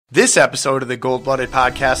This episode of the Gold Blooded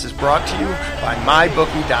Podcast is brought to you by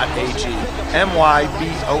mybookie.ag,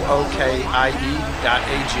 mybookie.ag.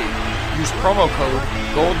 Use promo code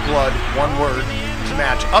GOLDBLOOD, one word, to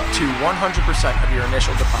match up to 100% of your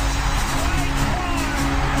initial deposit.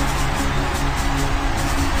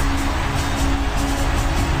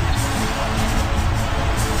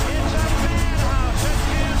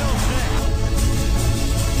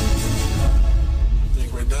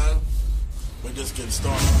 Think we're done? We're just getting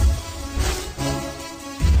started.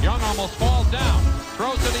 Young almost falls down,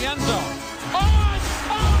 throws to the end zone.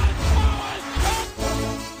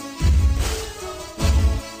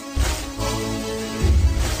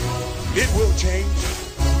 It will change,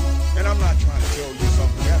 and I'm not trying to tell you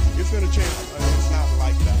something. It's going to change. It's not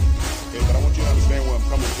like that. Okay, but I want you to understand where I'm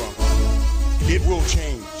coming from. It will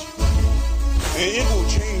change. And it will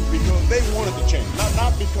change because they wanted to change,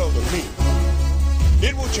 not because of me.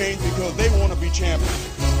 It will change because they want to be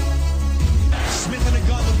champions. Smith in a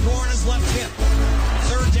gun with Gore in his left hip.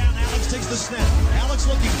 Third down, Alex takes the snap. Alex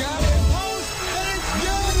looking, got it, post, and it's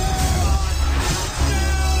good!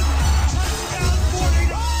 Touchdown,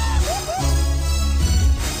 49!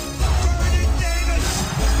 Vernon Davis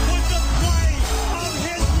with the play of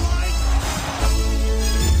his life.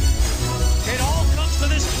 It all comes to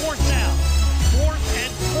this fourth down. 4th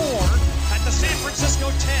and 4 at the San Francisco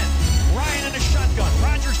 10. Ryan in a shotgun.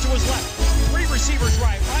 Rodgers to his left. 3 receivers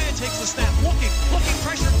right. Ryan takes the snap. Looking,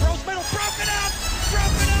 pressure, throws middle, broken up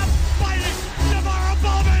by Navarro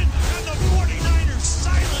Bowman, and the 49ers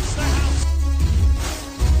silence the house.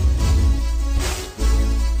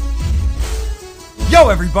 Yo,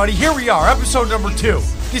 everybody, here we are, episode number 2.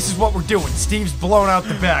 This is what we're doing. Steve's blown out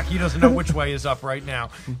the back. He doesn't know which way is up right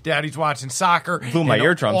now. Daddy's watching soccer. Blew my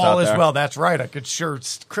eardrums all out is there. well. That's right. I could sure.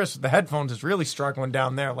 Chris with the headphones is really struggling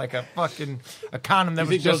down there, like a fucking a condom that You was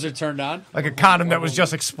think just those are turned on? like a condom that was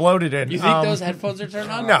just exploded in. You think those headphones are turned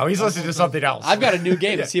on? No, he's listening to something else. I've got a new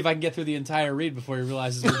game to see if I can get through the entire read before he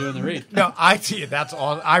realizes we're doing the read. No, I see it. That's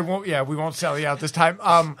all. I won't. Yeah, we won't sell you out this time.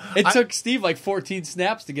 It took Steve like 14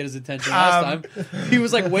 snaps to get his attention last time. He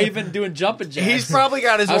was like waving, doing jumping jacks. He's probably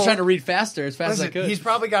got his. I was old- trying to read faster, as fast as I Listen, could. he's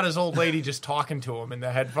probably got his old lady just talking to him in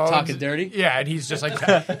the headphones. Talking dirty? Yeah, and he's just like,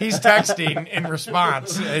 he's texting in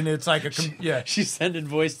response, and it's like yeah. She's sending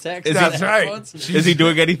voice text. That's right. Headphones. Is he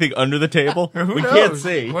doing anything under the table? Who we knows? can't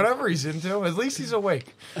see. Whatever he's into, at least he's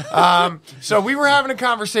awake. So we were having a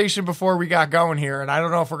conversation before we got going here, and I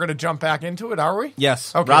don't know if we're going to jump back into it, are we?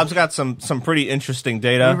 Yes. Okay. Rob's got some pretty interesting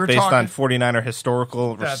data We were based on talking- 49er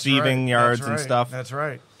historical That's receiving right. yards That's and right. stuff. That's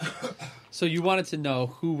right. So you wanted to know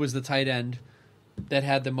who was the tight end that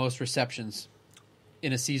had the most receptions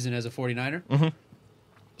in a season as a 49er? Mm-hmm.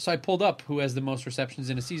 So I pulled up who has the most receptions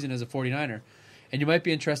in a season as a 49er. And you might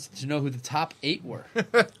be interested to know who the top 8 were.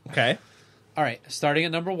 Okay. All right, starting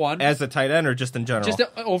at number 1. As a tight end or just in general? Just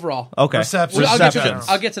overall. okay. Receptions.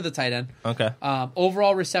 I'll get to the tight end. Okay.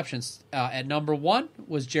 Overall receptions. At number 1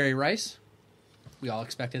 was Jerry Rice. We all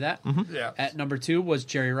expected that. Mm-hmm. Yeah. At number 2 was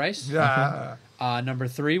Jerry Rice. Yeah. Number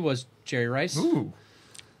 3 was Jerry Rice. Ooh.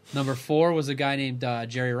 Number 4 was a guy named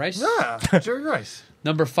Jerry Rice. Yeah. Jerry Rice.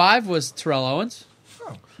 Number 5 was Terrell Owens.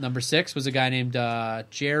 Oh. Number 6 was a guy named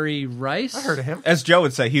Jerry Rice. I heard of him. As Joe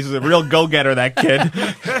would say, he's a real go-getter, that kid.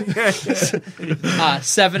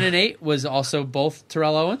 7 and 8 was also both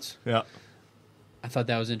Terrell Owens. Yeah. I thought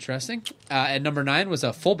that was interesting. At number 9 was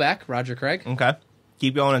a fullback, Roger Craig. Okay.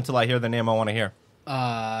 Keep going until I hear the name I want to hear.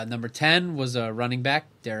 Number 10 was a running back,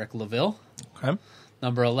 Derek LaVille. Okay.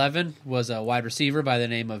 Number 11 was a wide receiver by the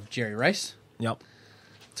name of Jerry Rice. Yep.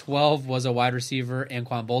 12 was a wide receiver,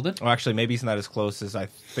 Anquan Bolden. Well, actually, maybe he's not as close as I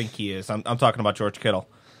think he is. I'm talking about George Kittle.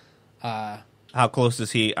 How close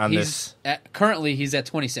is he on this? Currently, he's at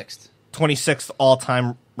 26th. 26th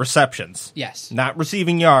all-time receptions. Yes. Not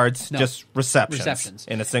receiving yards, No. just receptions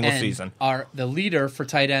in a single season. The leader for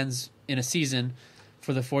tight ends in a season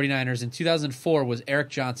for the 49ers in 2004 was Eric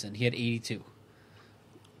Johnson. He had 82.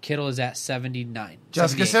 Kittle is at 79.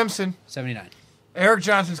 Jessica 78. Simpson. 79. Eric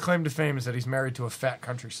Johnson's claim to fame is that he's married to a fat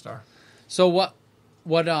country star. So what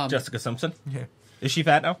Jessica Simpson? Yeah. Is she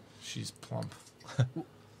fat now? She's plump.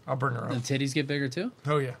 I'll bring her the up. titties get bigger too?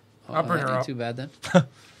 Oh, yeah. I'll bring That her ain't up. too bad then.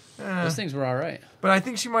 Those things were all right. But I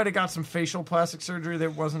think she might have got some facial plastic surgery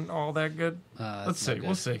that wasn't all that good. That's Let's see. not good.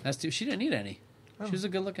 We'll see. That's too. She didn't need any. She was a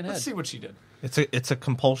good looking head. Let's see what she did. It's a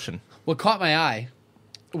compulsion. What caught my eye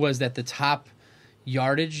was that the top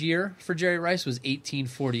yardage year for Jerry Rice was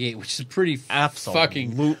 1848, which is pretty fucking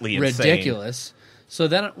Absolutely insane. ridiculous. So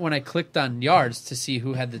then when I clicked on yards to see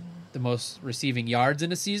who had the most receiving yards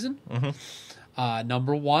in a season,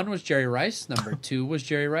 number 1 was Jerry Rice. Number 2 was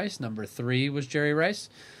Jerry Rice. Number 3 was Jerry Rice.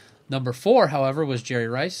 Number 4, however, was Jerry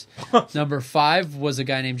Rice. Number 5 was a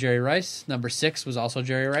guy named Jerry Rice. Number 6 was also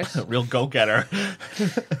Jerry Rice. Real go-getter.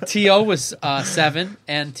 T.O. was 7,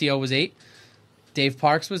 and T.O. was 8. Dave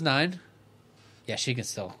Parks was 9. Yeah,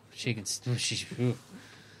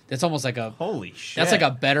 that's almost like a... Holy shit. That's like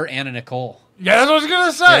a better Anna Nicole. Yeah, that's what I was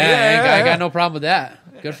going to say. Yeah, I got no problem with that.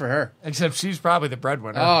 Good for her. Except she's probably the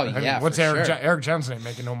breadwinner. Oh, yeah, What's for Eric? sure. Eric Johnson ain't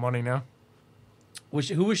making no money now.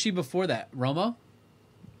 Who was she before that? Romo?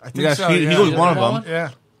 I think Yeah, so. he was one of them. Yeah.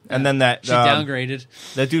 And then that She downgraded.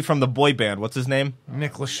 that dude from the boy band, what's his name?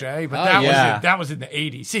 Nick Lachey, but Oh, that was in the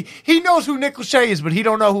 80s. See, he knows who Nick Lachey is, but he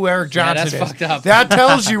don't know who Eric Yeah, Johnson that's is. fucked up. That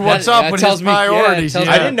tells you what's That- up that with tells his me- yeah, it priorities. tells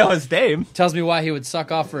I didn't know his name. Tells me why he would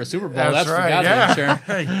suck off for a Super Bowl. That's That's right.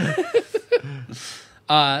 for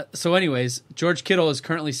sure. So anyways, George Kittle is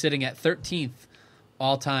currently sitting at 13th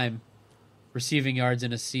all-time receiving yards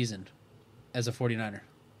in a season as a 49er.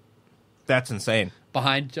 That's insane.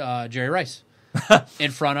 Behind Jerry Rice.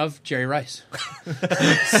 In front of Jerry Rice.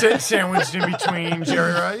 Sandwiched in between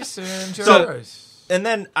Jerry Rice and Jerry Rice. And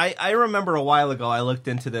then I remember a while ago I looked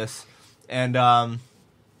into this and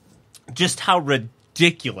just how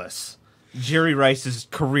ridiculous Jerry Rice's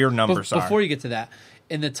career numbers are. Before you get to that,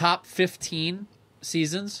 in the top 15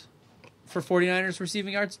 seasons for 49ers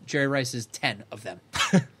receiving yards, Jerry Rice is 10 of them.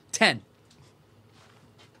 10.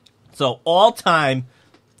 So all-time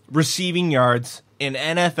receiving yards in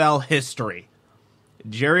NFL history.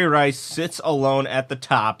 Jerry Rice sits alone at the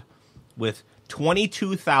top with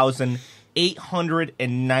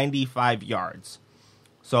 22,895 yards.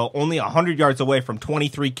 So only 100 yards away from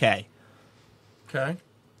 23K. Okay.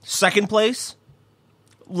 Second place,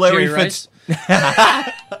 Larry Rice.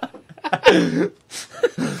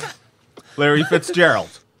 Larry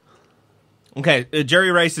Fitzgerald. Okay,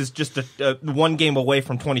 Jerry Rice is just a one game away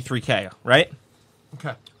from 23K, right?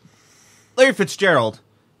 Okay. Larry Fitzgerald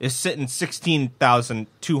is sitting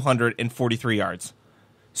 16,243 yards.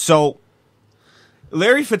 So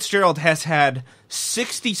Larry Fitzgerald has had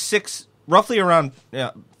 66, roughly around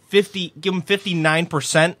 50, give him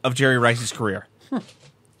 59% of Jerry Rice's career.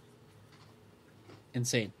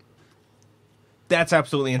 Insane. That's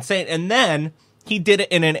absolutely insane. And then he did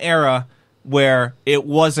it in an era where it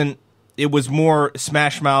was more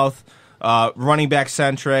smash mouth, running back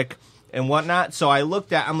centric, and whatnot. So I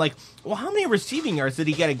looked at, I'm like, well, how many receiving yards did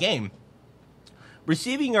he get a game?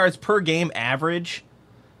 Receiving yards per game average,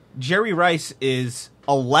 Jerry Rice is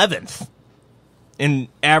 11th in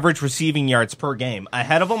average receiving yards per game.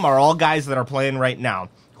 Ahead of him are all guys that are playing right now.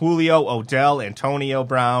 Julio, Odell, Antonio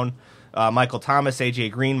Brown, Michael Thomas, A.J.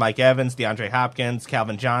 Green, Mike Evans, DeAndre Hopkins,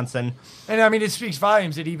 Calvin Johnson. And, I mean, it speaks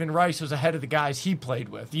volumes that even Rice was ahead of the guys he played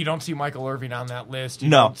with. You don't see Michael Irving on that list. You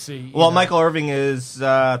No. Don't see, Michael Irving is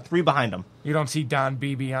 3 behind him. You don't see Don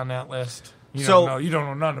Beebe on that list. You So- don't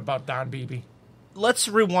know nothing about Don Beebe. Let's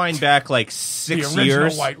rewind back like The 6 original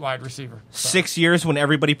years. white wide receiver. 6 years when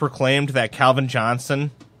everybody proclaimed that Calvin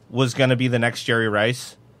Johnson was going to be the next Jerry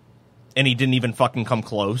Rice, and he didn't even fucking come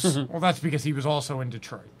close. Well, that's because he was also in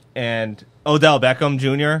Detroit. And Odell Beckham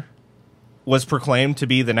Jr. was proclaimed to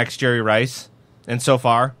be the next Jerry Rice, and so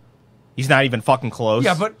far, he's not even fucking close.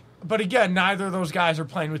 Yeah, but again, neither of those guys are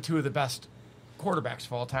playing with two of the best quarterbacks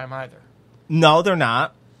of all time either. No, they're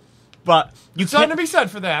not. But you Something can't. to be said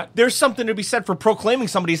for that. There's something to be said for proclaiming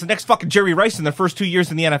somebody as the next fucking Jerry Rice in their first 2 years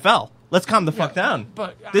in the NFL. Let's calm the fuck down.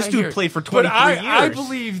 But this I dude hear- played for but 23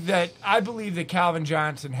 years. I believe that Calvin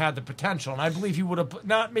Johnson had the potential, and I believe he would have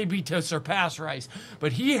not maybe to surpass Rice,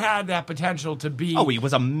 but he had that potential to be. Oh, he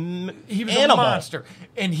was a he was animal. a monster,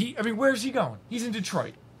 and where's he going? He's in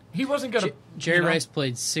Detroit. He wasn't going to. Jerry Rice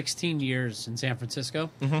played 16 years in San Francisco,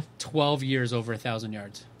 12 years over 1,000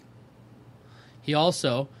 yards. He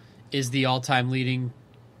also is the all-time leading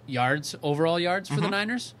overall yards for the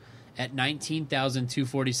Niners at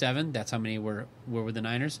 19,247. That's how many were with the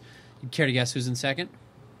Niners. You care to guess who's in second?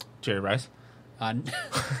 Jerry Rice.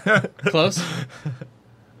 Close.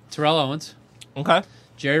 Terrell Owens. Okay.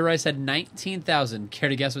 Jerry Rice had 19,000. Care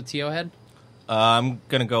to guess what T.O. had? I'm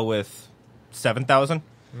going to go with 7,000. I'm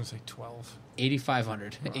going to say 12.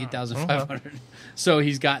 8,500. 8,500. So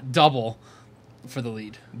he's got double for the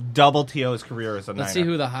lead. Double T.O.'s career as a Let's Niner. see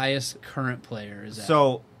who the highest current player is at.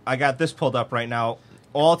 So I got this pulled up right now.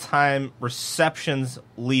 All-time receptions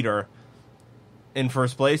leader in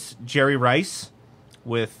first place, Jerry Rice,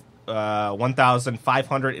 with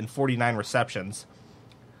 1,549 receptions.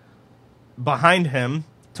 Behind him,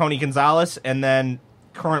 Tony Gonzalez, and then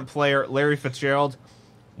current player Larry Fitzgerald,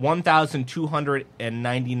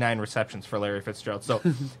 1,299 receptions for Larry Fitzgerald. So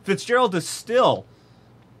Fitzgerald is still,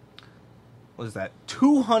 what is that,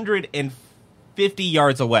 250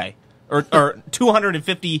 yards away. or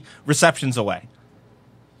 250 receptions away.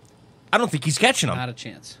 I don't think he's catching them. Not a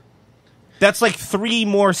chance. That's like 3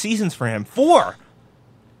 more seasons for him. 4.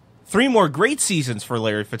 3 more great seasons for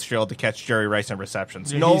Larry Fitzgerald to catch Jerry Rice in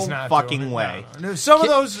receptions. Yeah, no he's not fucking doing it. way. No. Some of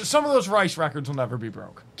those Rice records will never be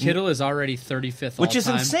broke. Kittle is already 35th Which is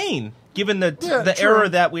all-time. insane, given the true. era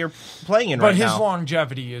that we're playing in But right his now.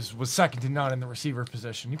 longevity was second to none in the receiver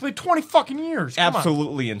position. He played 20 fucking years. Come on.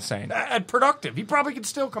 Absolutely insane. And productive. He probably could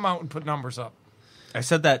still come out and put numbers up. I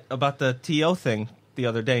said that about the T.O. thing the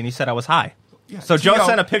other day, and you said I was high. Yeah, So Joe T.O.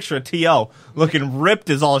 sent a picture of T.O. looking ripped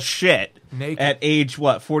as all shit. Naked. At age,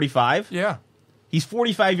 45? Yeah. He's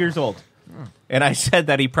 45 years old. And I said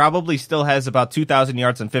that he probably still has about 2,000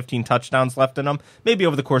 yards and 15 touchdowns left in him, maybe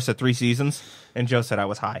over the course of 3 seasons. And Joe said I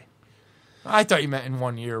was high. I thought you meant in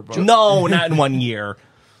 1 year, but No, not in 1 year.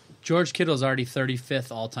 George Kittle's already 35th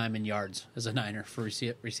all-time in yards as a Niner for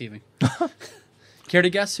receiving. Care to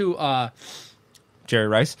guess who Jerry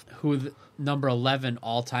Rice, number 11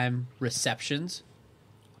 all-time receptions?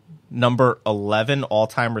 number 11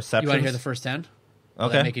 all-time receptions. You want to hear the first 10? Will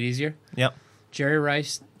Okay. that make it easier? Yep. Jerry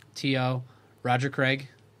Rice, T.O., Roger Craig,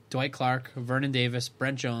 Dwight Clark, Vernon Davis,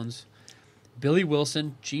 Brent Jones, Billy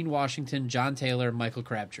Wilson, Gene Washington, John Taylor, Michael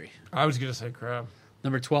Crabtree. I was going to say Crab.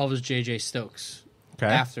 Number 12 is J.J. Stokes. Okay.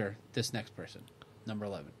 After this next person. Number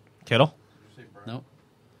 11. Kittle. Nope.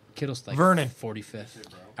 Kittle's like Vernon. 45th.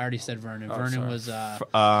 I already said Vernon. Oh, Vernon sorry. was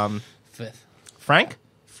 5th. Frank.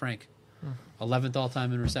 Frank. 11th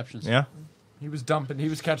all-time in receptions. Yeah. He was dumping. He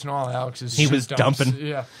was catching all Alex's He shit was dumps. dumping.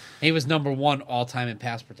 Yeah. He was number 1 all-time in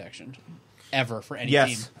pass protection. Ever for any team.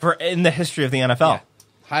 Yes. For in the history of the NFL. Yeah.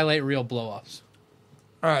 Highlight reel blow-ups.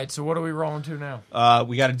 All right, so what are we rolling to now?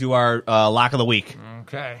 We got to do our lock of the week.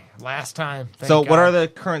 Okay, last time. Thank So, what God. are the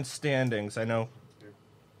current standings? I know.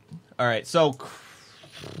 All right, so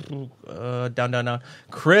down.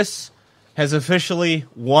 Chris has officially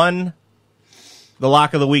won the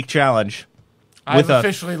lock of the week challenge. I've with a-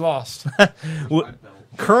 officially lost.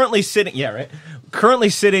 Currently sitting, yeah, right. Currently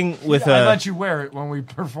sitting with I a let you wear it when we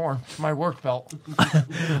performed my work belt.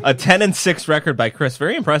 a 10-6 record by Chris.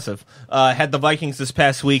 Very impressive. Had the Vikings this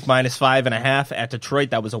past week -5.5 at Detroit.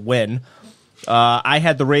 That was a win. I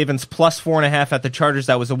had the Ravens +4.5 at the Chargers.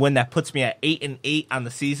 That was a win. That puts me at 8-8 on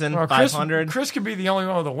the season. Well, 500. Chris could be the only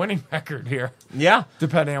one with a winning record here, Yeah.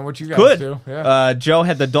 depending on what you guys Good. do. Yeah. Joe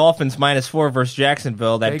had the Dolphins -4 versus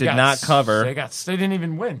Jacksonville. That They did got not s- cover. They didn't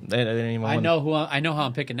even win. They didn't even I win. know how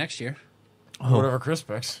I'm picking next year. Whatever Chris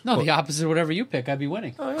picks. No, the opposite of whatever you pick, I'd be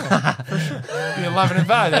winning. Oh, yeah, for sure. Be 11-5.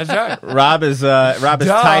 That's right. Rob is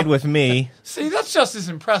Duh. tied with me. See, that's just as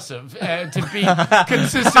impressive to be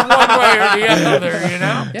consistent one way or the other. You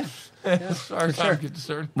know. Yeah. As far as I'm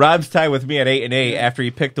concerned. Rob's tied with me at 8-8 after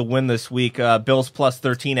he picked a win this week. Bills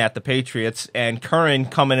 +13 at the Patriots, and Curran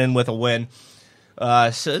coming in with a win.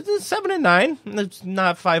 So it's 7-9. It's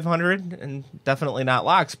not 500, and definitely not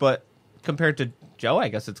locks. But compared to Joe, I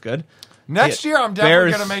guess it's good. Next Yeah, year, I'm definitely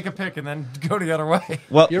Bears- going to make a pick and then go the other way.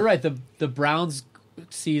 Well, You're right. The Browns'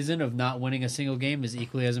 season of not winning a single game is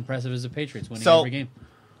equally as impressive as the Patriots winning So- every game.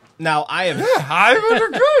 now I have I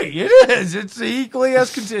would agree. It is. It's equally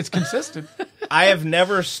as it's consistent. I have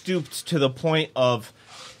never stooped to the point of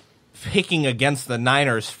picking against the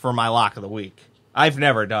Niners for my lock of the week. I've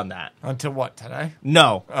never done that. Until what, today?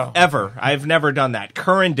 No, Oh. ever. I've never done that.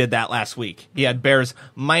 Curran did that last week. He had Bears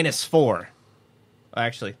 -4.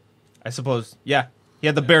 Actually, I suppose, yeah. He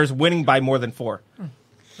had the Bears winning by more than 4.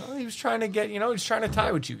 Well, he was trying to get, he's trying to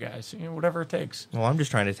tie with you guys. Whatever it takes. Well, I'm just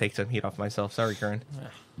trying to take some heat off myself. Sorry, Curran.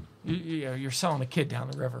 You're selling a kid down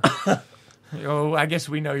the river. I guess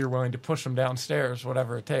we know you're willing to push him downstairs,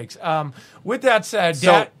 whatever it takes. With that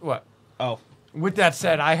said, what? Oh, With that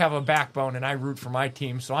said, I have a backbone and I root for my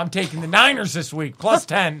team, so I'm taking the Niners this week,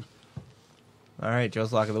 +10. all right.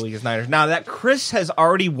 Joe's lock of the week is Niners. Now that Chris has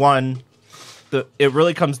already won, it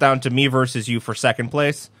really comes down to me versus you for second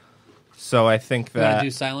place. So I think You want that. to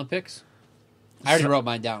do silent picks? I already wrote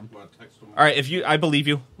mine down. All right, I believe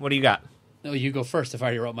you. What do you got? No, you go first if I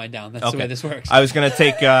already wrote mine down. That's the way this works. I was gonna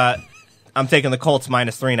take. I'm taking the Colts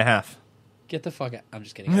 -3.5. Get the fuck out. I'm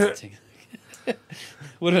just kidding.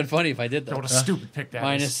 Would have been funny if I did, though. What a stupid pick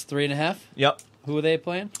that is. -3.5? Yep. Who are they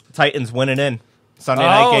playing? Titans winning in Sunday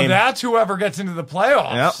night Oh, game. that's whoever gets into the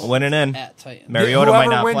playoffs. Yep, winning in. At Titans. Mariota Whoever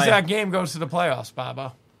might not wins play. that game goes to the playoffs,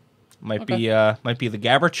 Baba. Might Okay. be the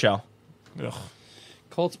Gabbert show. Ugh,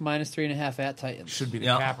 Colts -3.5 at Titans. should be the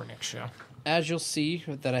Yeah. Kaepernick show. As you'll see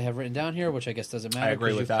that I have written down here, which I guess doesn't matter. I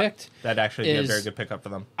agree 'cause with you that. Picked, That'd actually be a is- very good pickup for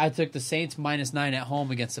them. I took the Saints -9 at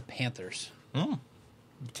home against the Panthers.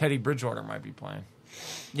 Teddy Bridgewater might be playing.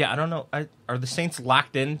 Yeah, I don't know. Are the Saints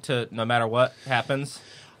locked in to no matter what happens?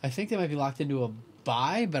 I think they might be locked into a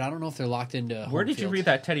bye, but I don't know if they're locked into. Where home did you field. read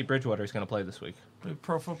that Teddy Bridgewater is going to play this week?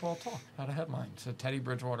 Pro Football Talk had a headline. So Teddy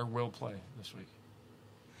Bridgewater will play this week.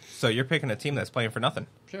 So you're picking a team that's playing for nothing.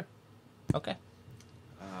 Sure. Okay.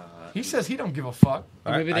 He says he don't give a fuck.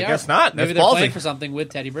 All right, Maybe they I are. guess not. Maybe That's they're ballsy. playing for something with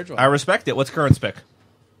Teddy Bridgewater. I respect it. What's Curran's pick?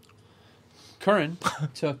 Curran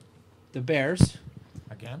took the Bears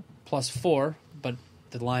Again? +4, but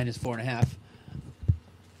the line is 4.5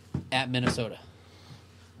 at Minnesota.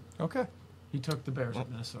 Okay. He took the Bears at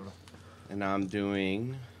Minnesota. And I'm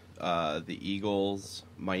doing the Eagles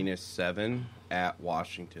 -7 at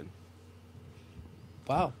Washington.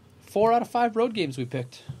 Wow. 4 out of 5 road games we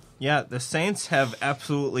picked. Yeah, the Saints have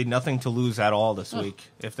absolutely nothing to lose at all this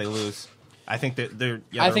week if they lose. I think that they're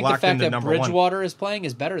I think the locked fact into that number Bridgewater is playing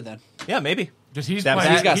is better than. one. Yeah, maybe. Because he's That-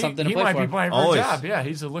 playing. he's got something to he play might for. be playing for Always. a job. Yeah,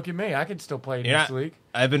 he's a look at me. I could still play Yeah, next week.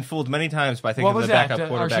 I've been fooled many times by thinking What was the that? backup Our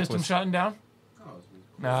quarterback system was. shutting down?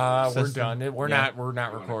 Nah, we're System. done. We're Yeah. not. We're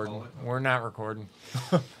not recording. We're not recording.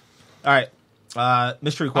 All right,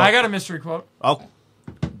 mystery quote. I got a mystery quote. Oh,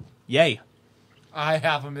 yay! I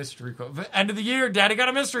have a mystery quote. End of the year, Daddy got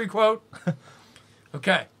a mystery quote.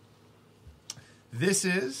 Okay. This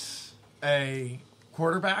is a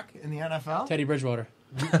quarterback in the NFL. Teddy Bridgewater.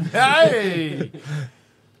 Hey!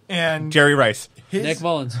 And Jerry Rice. Nick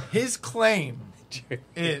Mullins. his claim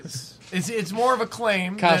is it's more of a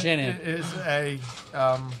claim Kyle than Shanahan. it is a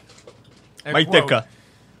Mike quote. Ditka.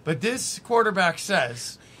 But this quarterback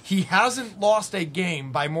says he hasn't lost a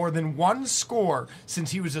game by more than one score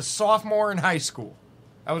since he was a sophomore in high school.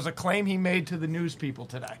 That was a claim he made to the news people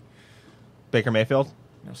today. Baker Mayfield.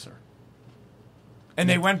 No, sir. And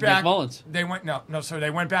they went back. Nick Mullins. They went no, sir. They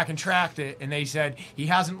went back and tracked it, and they said he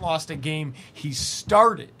hasn't lost a game he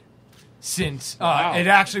started since Wow. it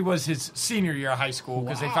actually was his senior year of high school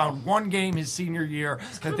because they found one game his senior year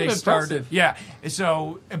that they started. impressive. Yeah.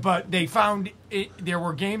 So, but they found there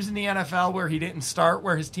were games in the NFL where he didn't start,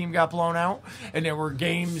 where his team got blown out, and there were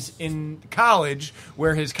games in college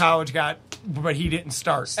where his college got, but he didn't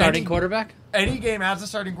start. Starting quarterback? Any game as a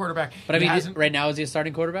starting quarterback. But I he mean, hasn't- right now, is he a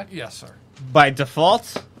starting quarterback? yes, sir. By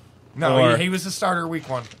default. No, Or- he was the starter week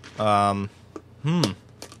one.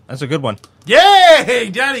 That's a good one. Yay!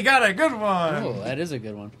 Daddy got a good one. Oh, that is a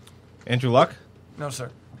good one. Andrew Luck. No, sir.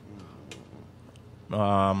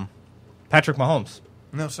 Patrick Mahomes.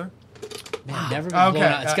 No, sir. Man, never been Okay, blown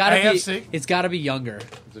out. It's gotta AFC? be. It's gotta be younger.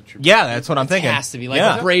 Is it your Yeah, that's what I'm It thinking. has to be like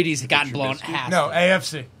Yeah. the Brady's gotten blown. Trubisky? Has No, to.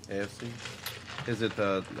 AFC. AFC? Is it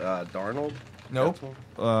the Darnold? Nope.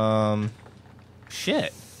 That's one?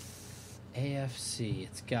 Shit. AFC.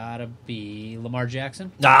 It's gotta be Lamar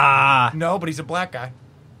Jackson. Ah, No, but he's a black guy.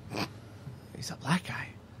 he's a black guy.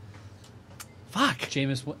 Fuck.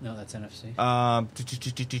 Jameis. No, that's NFC.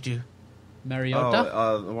 Mariota.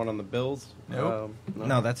 Oh, the one on the Bills? Nope.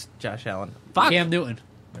 No, that's Josh Allen. Fuck. Cam Newton.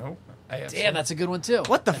 Nope. AFC. Damn, that's a good one too.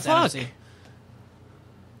 What the That's fuck? NFC.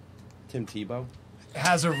 Tim Tebow?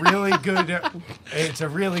 has a really good. It's a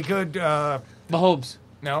really good. Mahomes.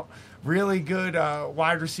 No, really good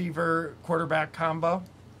wide receiver quarterback combo.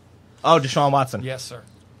 Oh, Deshaun Watson. Yes, sir.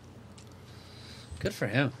 Good for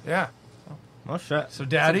him. Yeah. Oh shit. So,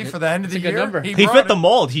 Daddy, for the end of it's the a good year, number. He brought fit the it.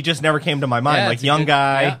 mold. He just never came to my mind. Yeah, Like it's a young good-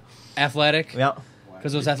 guy. yeah. Athletic. Yeah.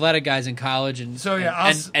 Because those athletic guys in college and So,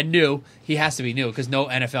 yeah, and new, he has to be new because no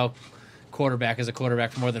NFL quarterback is a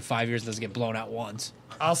quarterback for more than 5 years and doesn't get blown out once.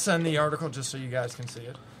 I'll send the article just so you guys can see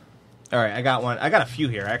it. All right, I got one. I got a few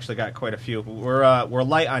here. I actually got quite a few. We're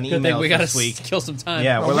light on Good thing emails we got this to week. kill some time.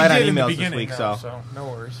 Yeah, Well, we're we light on did in the emails this beginning week, now, so. no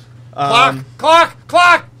worries. Um, Clock!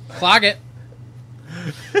 Clog it.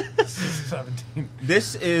 17.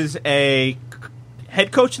 This is a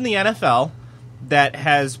head coach in the NFL that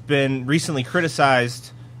has been recently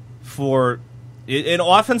criticized for an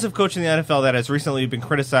offensive coach in the NFL that has recently been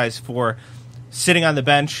criticized for sitting on the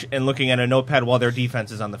bench and looking at a notepad while their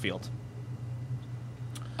defense is on the field.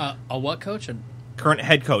 A what coach? Current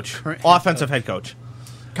head coach, Current head offensive head coach.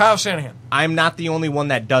 Kyle Shanahan. I'm not the only one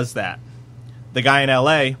that does that. The guy in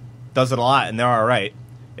LA does it a lot, and they're all right.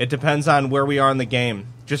 It depends on where we are in the game.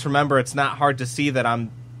 Just remember, it's not hard to see that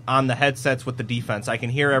I'm on the headsets with the defense. I can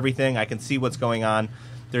hear everything. I can see what's going on.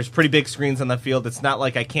 There's pretty big screens on the field. It's not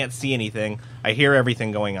like I can't see anything. I hear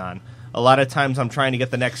everything going on. A lot of times I'm trying to get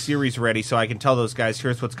the next series ready so I can tell those guys,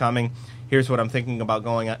 here's what's coming. Here's what I'm thinking about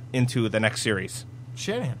going into the next series.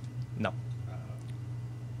 Shanahan. No.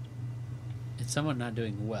 It's someone not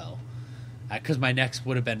doing well. Because my next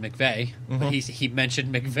would have been McVay, but he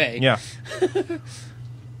mentioned McVay. Yeah.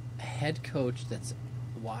 A head coach that's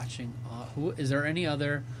watching. Who is there any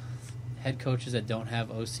other head coaches that don't have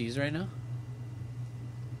OCs right now?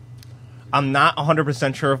 I'm not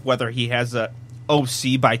 100% sure of whether he has a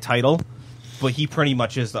OC by title, but he pretty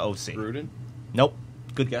much is the OC. Gruden? Nope.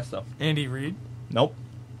 Good guess, though. Andy Reid. Nope.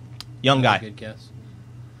 Young guy. Good guess.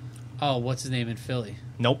 Oh, what's his name in Philly?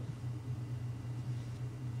 Nope.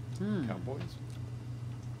 Cowboys?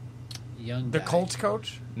 Young The guy. Colts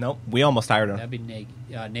coach. Nope. We almost hired him. That'd be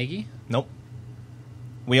Nagy. Nope.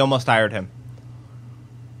 We almost hired him.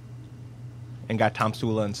 And got Tom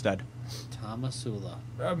Sula instead. Tomasula.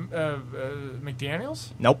 McDaniels.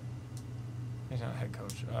 Nope. He's not a head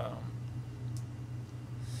coach.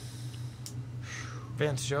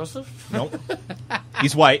 Vance Joseph. Nope.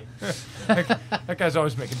 He's white. That guy's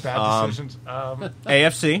always making bad decisions.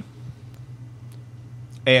 AFC.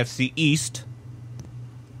 AFC East.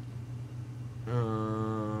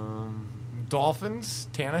 Dolphins.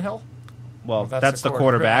 Tannehill. Well, that's that's the the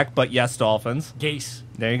quarterback. quarterback, but yes, Dolphins. Gase.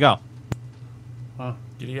 There you go. Huh.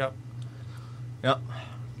 Giddy up. Yep.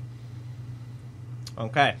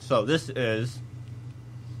 Okay, so this is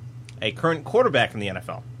a current quarterback in the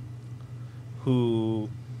NFL who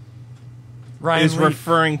Ryan is Leaf.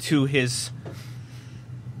 referring to his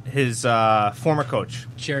former coach.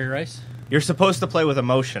 Jerry Rice. You're supposed to play with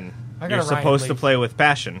emotion. I got You're a Ryan supposed to Leaf. play with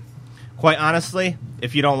passion. Quite honestly,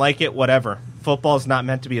 if you don't like it, whatever. Football's not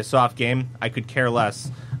meant to be a soft game. I could care less.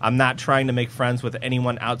 I'm not trying to make friends with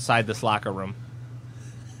anyone outside this locker room.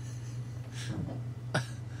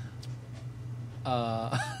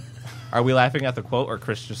 Are we laughing at the quote or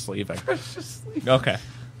Chris just leaving? Chris just leave. Okay.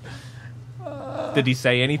 Did he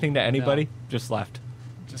say anything to anybody? Just left.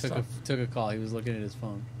 Just Took a call. He was looking at his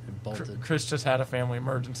phone and bolted. Chris just had a family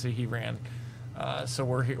emergency. He ran. So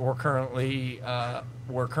we're currently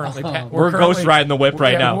we're ghost riding the whip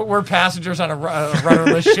right now. We're passengers on a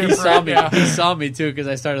rudderless ship. He saw me. Yeah. He saw me too because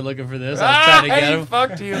I started looking for this. I was trying to get He him.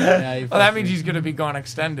 fucked you. Yeah, he well, that fucked means me. he's going to be gone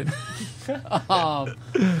extended.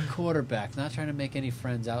 Quarterback, not trying to make any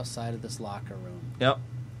friends outside of this locker room. Yep.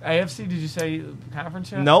 AFC? Did you say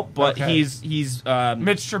conference yet? Nope, but Okay. he's Mitch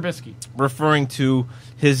Trubisky. referring to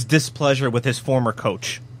his displeasure with his former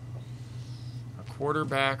coach. A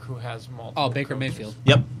quarterback who has multiple. Oh, Baker coaches. Mayfield.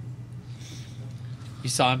 Yep. You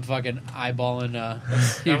saw him fucking eyeballing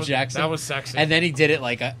Hugh was- Jackson. that was sexy. And then he did it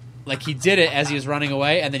like he did it as he was running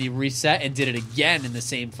away, and then he reset and did it again in the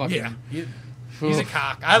same fucking. Yeah. He's a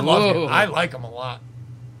cock. I love Whoa. him. I like him a lot.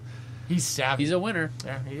 He's savvy. He's a winner.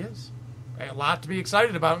 Yeah, he is. A lot to be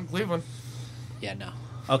excited about in Cleveland. Yeah, no.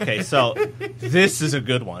 Okay, so this is a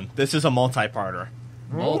good one. This is a multi-parter.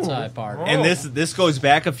 Multi-part. And this goes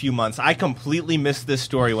back a few months. I completely missed this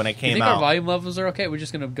story when it You came think our out. volume levels are okay? We're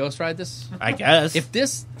just going to ghost ride this? I guess. If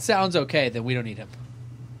this sounds okay, then we don't need him.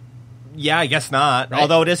 Yeah, I guess not. Right?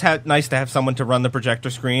 Although it is nice to have someone to run the projector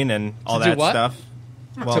screen and all To do that what? stuff.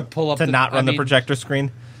 Well, To pull up to the- not I run the mean- projector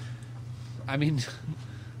screen. I mean,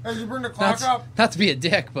 Hey, you bring the clock up? not to be a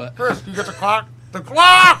dick, but Chris, you get the clock? The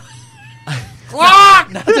clock!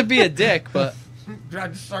 Clock! not to be a dick, but I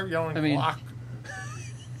just start yelling I mean- clock.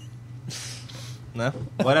 No,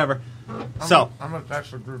 whatever. So I'm going to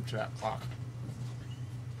text the group chat clock.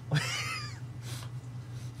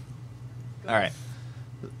 all right,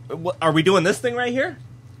 are we doing this thing right here?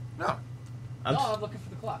 No. I'm- I'm looking for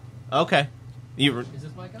the clock. Okay. You. Is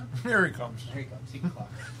this mic on? Here he comes. Here he comes. He can clock.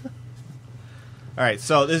 All right,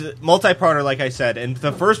 so this is multi-parter, like I said, and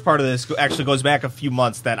the first part of this actually goes back a few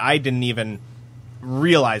months that I didn't even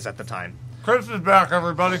realize at the time. Chris is back,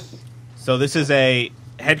 everybody. So this is a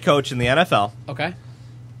head coach in the NFL. Okay.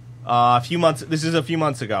 A few months. This is a few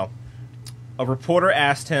months ago. A reporter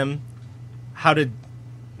asked him how the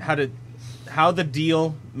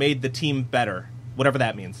deal made the team better, whatever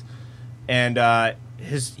that means, and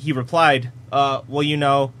he replied,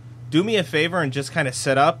 "Well, do me a favor and just kind of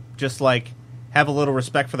sit up, just like." Have a little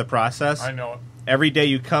respect for the process. I know it. Every day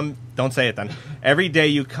you come, don't say it then. Every day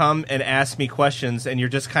you come and ask me questions, and you're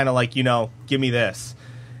just kind of like, give me this.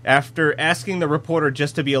 After asking the reporter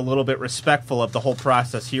just to be a little bit respectful of the whole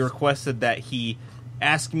process, he requested that he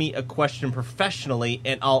ask me a question professionally,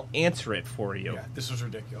 and I'll answer it for you. Yeah, this was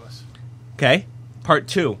ridiculous. Okay? Part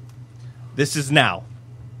 2. This is now.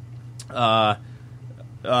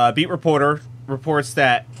 Beat reporter reports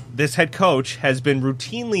that this head coach has been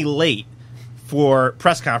routinely late for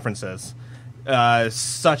press conferences,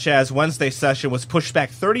 such as Wednesday's session was pushed back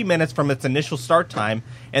 30 minutes from its initial start time,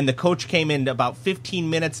 and the coach came in about 15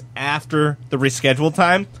 minutes after the rescheduled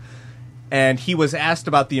time, and he was asked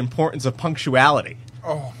about the importance of punctuality.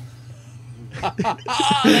 Oh.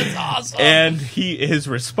 That's awesome. And his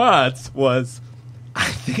response was,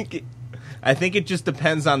 I think it just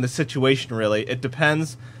depends on the situation, really. It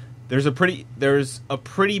depends. There's a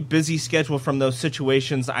pretty busy schedule from those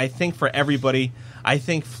situations. I think for everybody, I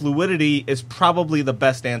think fluidity is probably the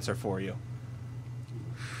best answer for you.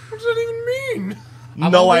 does that even mean?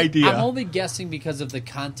 No idea. I'm only guessing because of the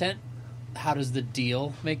content. How does the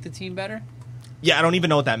deal make the team better? Yeah, I don't even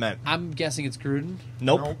know what that meant. I'm guessing it's Gruden.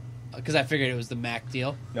 Nope. Because I figured it was the Mac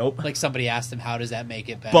deal. Nope. Like somebody asked him, how does that make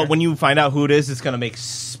it better? But when you find out who it is, it's going to make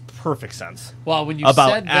perfect sense. Well, when you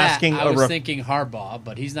About said that, asking I a was thinking Harbaugh,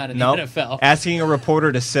 but he's not in the Nope. NFL. Asking a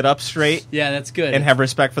reporter to sit up straight Yeah, that's good. and have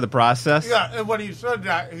respect for the process. Yeah, and when he said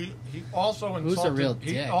that, he also Who's a real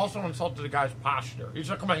he dick? also insulted the guy's posture. He's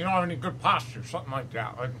like, "Come on, you don't have any good posture," something like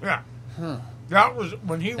that. Like, yeah, that was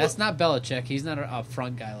when he. That's not Belichick. He's not a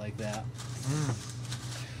front guy like that.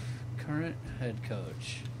 Current head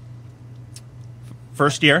coach.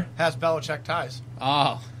 First year. has Belichick ties.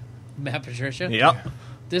 Oh, Matt Patricia? Yep.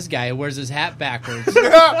 This guy wears his hat backwards.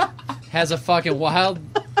 Has a fucking wild,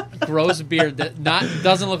 gross beard that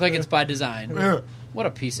doesn't look like it's by design. Yeah. What a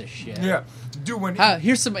piece of shit. Yeah, dude. When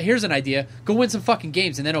Here's an idea. Go win some fucking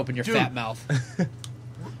games and then open your Dude. fat mouth. when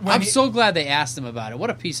I'm he, so glad they asked him about it. What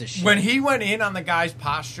a piece of shit. when he went in on the guy's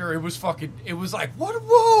posture, it was fucking. It was like, what?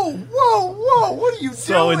 Whoa, whoa, whoa! What are you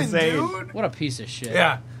So doing, insane. dude? What a piece of shit.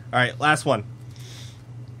 Yeah. All right, last one.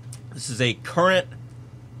 This is a current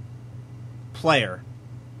player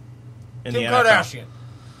in Kim the NFL. Kardashian.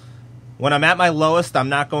 When I'm at my lowest, I'm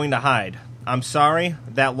not going to hide. I'm sorry.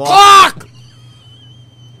 That loss. Fuck!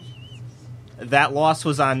 That loss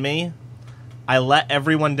was on me. I let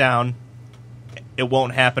everyone down. It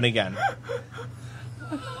won't happen again.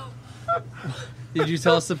 Did you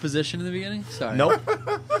tell us the position in the beginning? Sorry. Nope.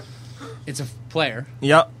 It's a player.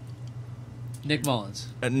 Yep. Nick Mullins.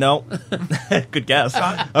 Nope. Good guess.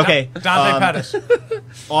 Okay. Dante Pettis.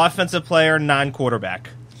 Offensive player, non-quarterback.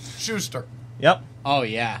 Schuster. Yep. Oh,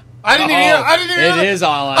 yeah. I didn't even hear. It is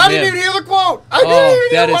all on I him. didn't even hear the quote. I Oh,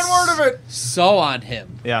 didn't that even hear is one word of it. so on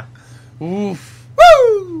him. Yeah. Oof.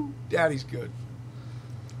 Woo! Daddy's good.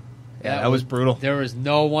 Yeah, that was brutal. There was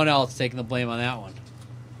no one else taking the blame on that one.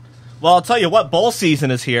 Well, I'll tell you what, bowl season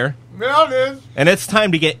is here, Yeah, it is. and it's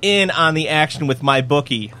time to get in on the action with my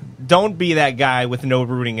bookie. Don't be that guy with no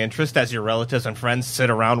rooting interest as your relatives and friends sit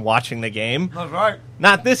around watching the game. That's right.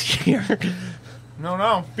 Not this year.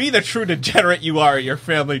 No. Be the true degenerate you are at your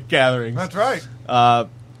family gatherings. That's right.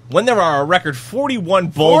 When there are a record 41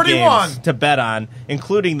 bowl 41. games to bet on,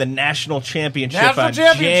 including the national championship National on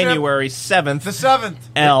championship. January 7th. The 7th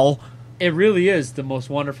L. It really is the most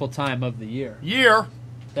wonderful time of the year. year.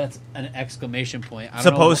 That's an exclamation point. I don't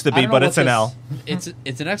Supposed know- to be, I don't know but what it's an this- L.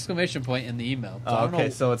 It's an exclamation point in the email. Oh, I don't okay, know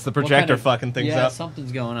so it's the what projector fucking things yeah, up.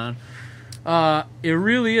 something's going on. It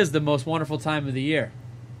really is the most wonderful time of the year.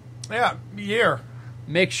 Yeah, year.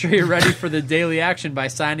 Make sure you're ready for the daily action by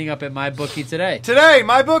signing up at MyBookie today. Today,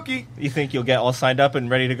 my bookie. You think you'll get all signed up and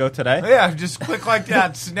ready to go today? Yeah, just click like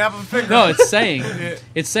that. Snap of a finger. No, it's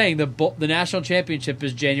saying the national championship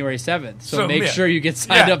is January 7th. So make yeah. sure you get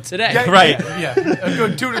signed Yeah. up today. Yeah, Right. Yeah, a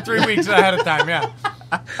good 2 to 3 weeks ahead of time.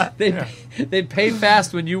 Yeah. They pay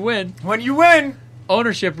fast when you win. When you win,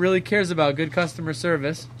 Ownership really cares about good customer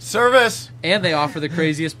service, service and they offer the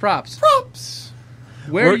craziest props. props.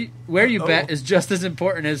 Where you bet is just as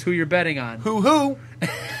important as who you're betting on. Who?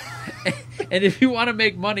 And if you want to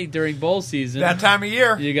make money during bowl season, That time of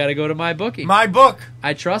year. you got to go to MyBookie. My book.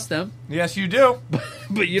 I trust them, Yes, you do.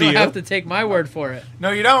 but you Do don't you? have to take my word for it. No,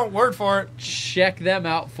 you don't. Word for it. Check them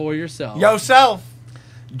out for yourself. Yourself.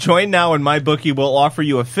 Join now and MyBookie will offer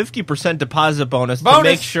you a 50% deposit bonus to Bonus.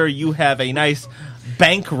 make sure you have a nice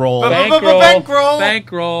bankroll Bankroll.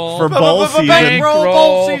 Bankroll. For bowl season. Bankroll. Bankroll.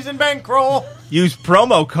 Bowl season bankroll. Use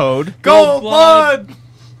promo code Gold blood.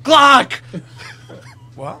 GLOCK.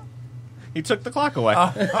 What? He took the clock away.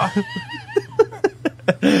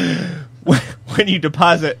 When you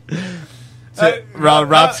deposit to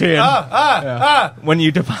Rob's hand. When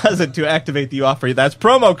you deposit to activate the offer, that's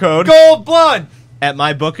promo code Gold blood. at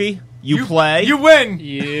MyBookie. You play. You win.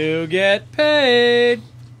 You get paid.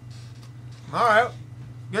 All right.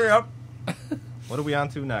 Get up. What are we on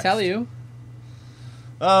to next? Tell you.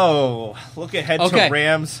 Oh, look ahead Okay. to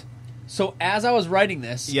Rams. So as I was writing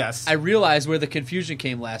this, Yes. I realized where the confusion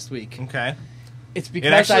came last week. Okay. It's It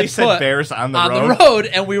because actually I said put Bears on the on road. the road,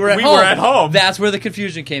 and we were at We home. were at home. That's where the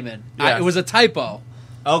confusion came in. Yes. It was a typo.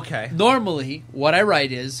 Okay. Normally, what I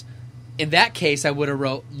write is, in that case, I would have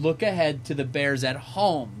wrote, look ahead to the Bears at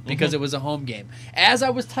home, because it was a home game. As I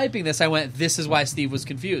was typing this, I went, this is why Steve was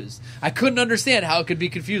confused. I couldn't understand how it could be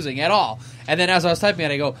confusing at all. And then as I was typing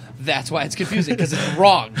it, I go, that's why it's confusing, because it's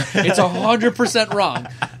wrong. It's 100% wrong.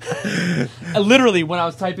 Literally, when I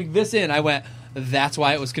was typing this in, I went, that's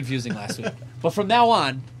why it was confusing last week. But from now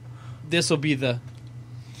on, this will be the...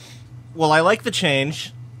 Well, I like the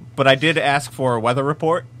change, but I did ask for a weather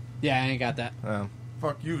report. Yeah, I ain't got that.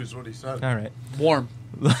 Fuck you is what he said. All right. Warm.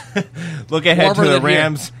 Look ahead Warmer to the than here.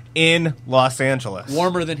 Rams in Los Angeles.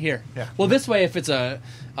 Warmer than here. Yeah. Well, this way, if it's a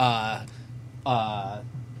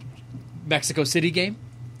Mexico City game,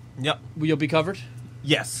 Yep. you'll be covered.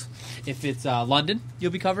 Yes. If it's London,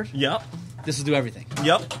 you'll be covered. Yep. This will do everything.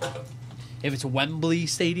 Yep. If it's Wembley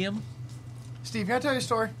Stadium, Steve, can I tell you a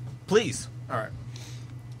story? Please. All right.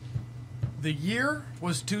 The year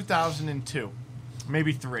was 2002,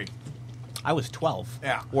 maybe 3. I was 12.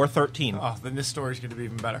 Yeah. Or 13. Oh, then this story's going to be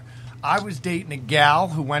even better. I was dating a gal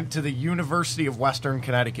who went to the University of Western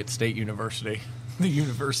Connecticut State University. The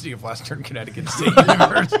University of Western Connecticut State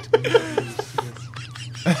University.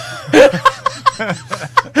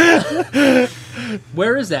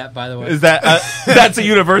 where is that, by the way? Is that that's a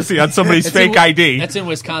university on somebody's It's fake in, ID? That's in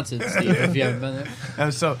Wisconsin, Steve. If you haven't been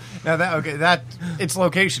there, So now that its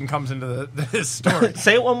location comes into this story.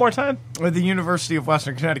 Say it one more time. With the University of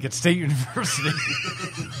Western Connecticut State University.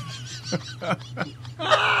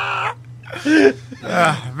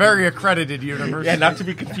 Very accredited university. Yeah, not to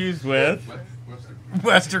be confused with.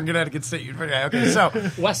 Western Connecticut State University. Okay, so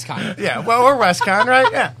Westcon, yeah, well, or WestCon, right?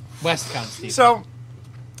 Yeah. Westcon, Steve. So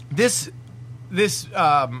this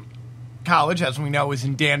college, as we know, is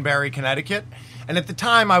in Danbury, Connecticut, and at the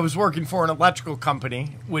time I was working for an electrical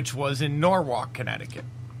company, which was in Norwalk, Connecticut.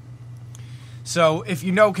 So if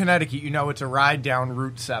you know Connecticut, you know it's a ride down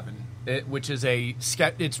Route 7, which is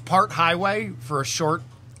it's part highway for a short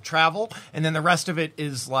travel, and then the rest of it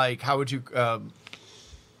is like, how would you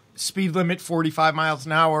speed limit 45 miles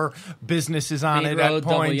an hour, businesses on Main it road, at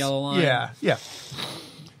double points. yellow line. Yeah.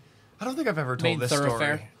 I don't think I've ever told Main this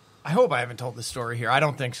thoroughfare. story. I hope I haven't told this story here. I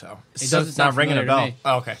don't think so. It So doesn't it's not sound ringing a familiar to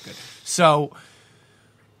bell. me. Okay, good. So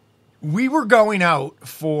we were going out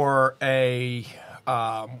for a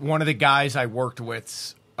one of the guys I worked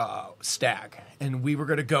with's stag, and we were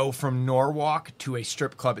going to go from Norwalk to a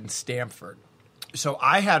strip club in Stamford. So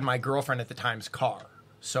I had my girlfriend at the time's car,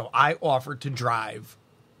 so I offered to drive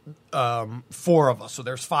 4 of us. So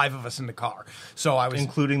there's 5 of us in the car. So I was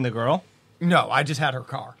Including the girl? no, I just had her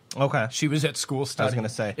car. Okay. She was at school I was studying. going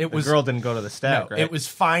to say. it was the girl didn't go to the stag, no, right? it was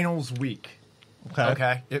finals week.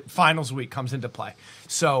 Okay. Finals week comes into play.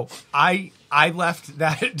 So I left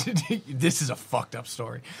that. This is a fucked up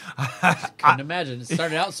story. Couldn't imagine. It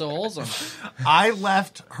started out so wholesome. I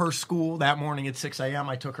left her school that morning at 6 a.m.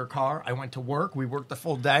 I took her car. I went to work. We worked the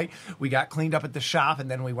full day. We got cleaned up at the shop, and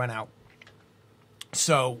then we went out.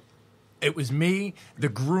 So it was me, the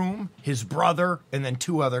groom, his brother, and then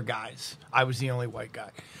 2 other guys. I was the only white guy.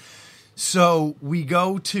 So we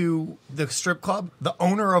go to the strip club. The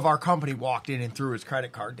owner of our company walked in and threw his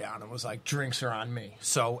credit card down and was like, "Drinks are on me."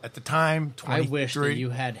 So at the time, 23, I wish that you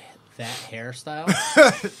had that hairstyle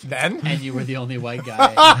then and you were the only white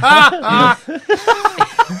guy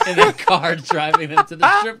in that car driving them to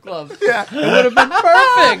the strip club. yeah. It would have been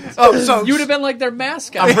perfect. Oh, so You would have been like their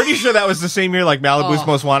mascot. I'm pretty sure that was the same year like Malibu's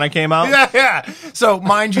Most Wanted came out. yeah. So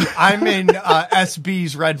mind you, I'm in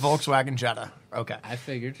SB's red Volkswagen Jetta. Okay. I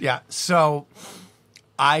figured. Yeah. So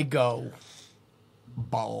I go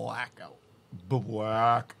blackout.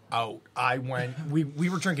 I went. We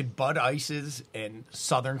were drinking Bud Ices and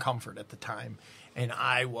Southern Comfort at the time, and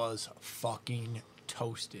I was fucking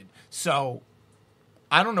toasted. So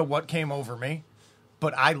I don't know what came over me,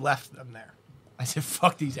 but I left them there. I said,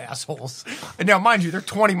 "Fuck these assholes." And now, mind you, they're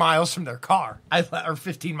 20 miles from their car. Or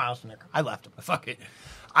 15 miles from their car. I left them. Fuck it.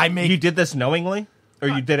 You did this knowingly? Or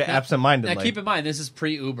you did it absentmindedly? Now keep in mind, this is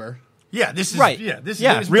pre-Uber. Yeah, this is Right. Yeah, this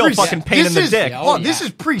Yeah, is real pre- fucking pain in the dick. Oh, This yeah.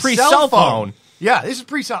 is pre-cell Pre-cell phone. phone. Yeah, this is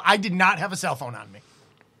pre-cell. I did not have a cell phone on me.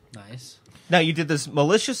 Nice. Now, you did this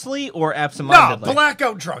maliciously or No, absentmindedly?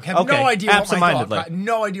 blackout drunk. Have Okay, no idea what my absentmindedly.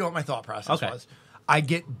 no idea what my thought process Okay. was. I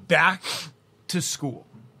get back to school,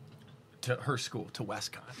 to her school, to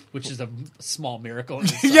WestCon. Which is a small miracle.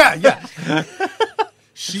 Yeah.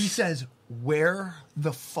 She says, "Where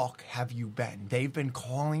the fuck have you been? They've been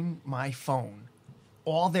calling my phone.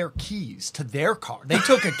 All their keys to their car. They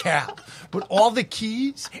took a cab, but all the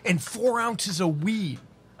keys and 4 ounces of weed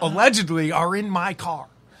allegedly are in my car."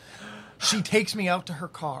 She takes me out to her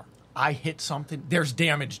car. I hit something. There's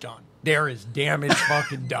damage done. There is damage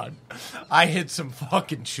fucking done. I hit some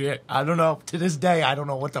fucking shit. I don't know. To this day, I don't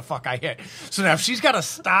know what the fuck I hit. So now she's got to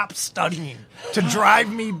stop studying to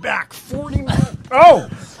drive me back 40 minutes. Oh,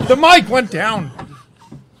 the mic went down.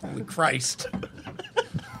 Holy Christ.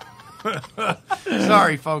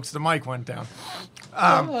 Sorry, folks. The mic went down.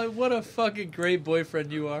 What a fucking great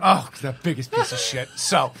boyfriend you are. Oh, the biggest piece of shit.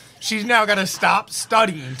 So she's now got to stop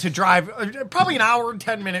studying to drive probably an hour and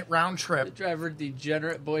 10-minute round trip. Driver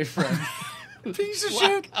degenerate boyfriend. Piece of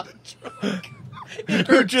shit.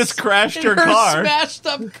 who just crashed her her car. smashed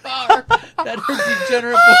up car. That her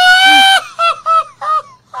degenerate.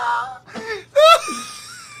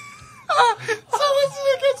 So listen,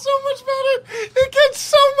 it gets so much better. It gets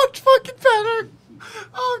so much fucking better.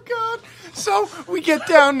 Oh, God. So we get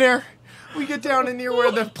down there. We get down in near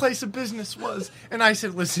where the place of business was. And I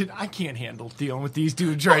said, listen, I can't handle dealing with these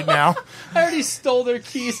dudes right now. I already stole their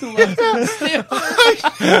keys and left them stand.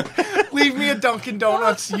 Leave me a Dunkin'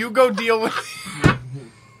 Donuts. You go deal with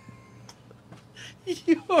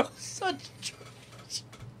You are such.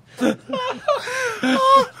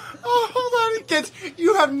 Oh, hold on. It gets.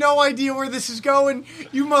 You have no idea where this is going.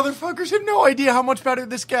 You motherfuckers have no idea how much better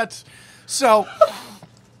this gets. So,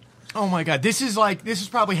 oh my God, this is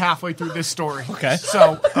probably halfway through this story. Okay.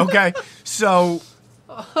 So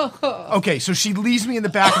she leaves me in the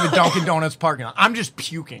back of the Dunkin' Donuts parking lot. I'm just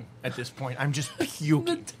puking at this point. I'm just puking.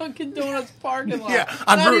 The Dunkin' Donuts parking lot. Yeah,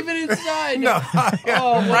 not even inside. No, yeah,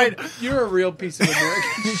 Oh, right. You're a real piece of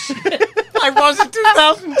American shit. I was in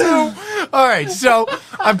 2002. All right, so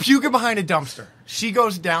I'm puking behind a dumpster. She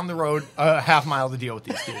goes down the road a half mile to deal with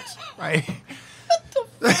these dudes, right?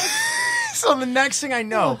 So the next thing I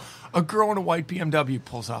know, a girl in a white BMW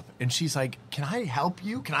pulls up, and she's like, can I help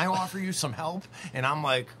you? Can I offer you some help? And I'm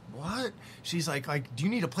like, what? She's like, do you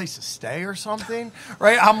need a place to stay or something?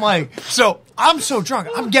 Right? I'm like, so I'm so drunk.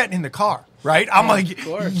 I'm getting in the car. Right? I'm like,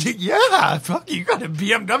 yeah, fuck, you got a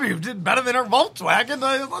BMW. Did better than her Volkswagen.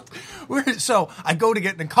 So I go to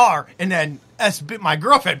get in the car, and then my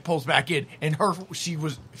girlfriend pulls back in, and she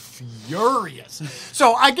was furious.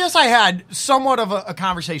 So I guess I had somewhat of a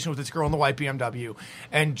conversation with this girl in the white BMW,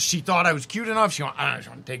 and she thought I was cute enough. She wanted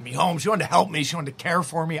to take me home. She wanted to help me. She wanted to care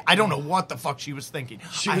for me. I don't know what the fuck she was thinking.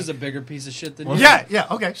 She was a bigger piece of shit than you. Yeah.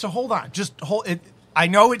 Okay, so hold on. Just hold it. I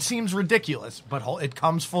know it seems ridiculous, but it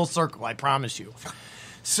comes full circle. I promise you.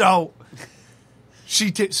 So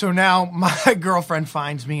so now my girlfriend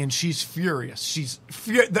finds me, and she's furious.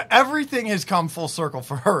 Everything has come full circle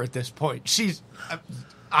for her at this point.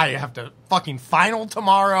 I have to fucking final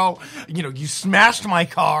tomorrow. You smashed my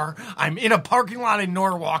car. I'm in a parking lot in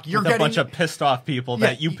Norwalk. You're With a bunch of pissed off people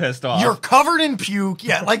that you pissed off. You're covered in puke.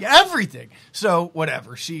 Yeah, like everything. So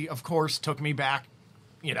whatever. She, of course, took me back,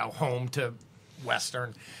 home to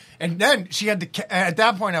Western. And then she had to, at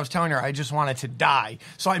that point I was telling her I just wanted to die.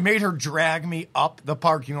 So I made her drag me up the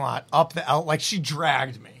parking lot, like she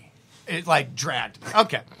dragged me. It dragged me.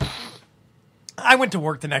 Okay. I went to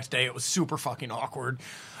work the next day. It was super fucking awkward.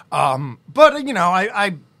 But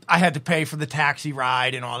I had to pay for the taxi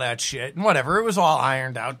ride and all that shit and whatever. It was all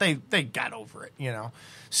ironed out. They got over it,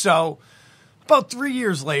 So about 3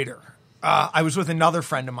 years later, I was with another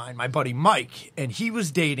friend of mine, my buddy Mike, and he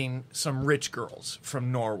was dating some rich girls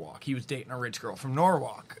from Norwalk. He was dating a rich girl from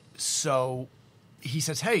Norwalk. So he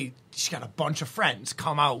says, hey, she's got a bunch of friends.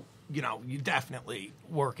 Come out. You definitely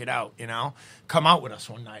work it out, Come out with us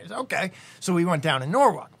one night. I said, okay. So we went down in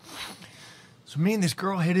Norwalk. So me and this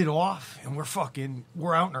girl hit it off, and we're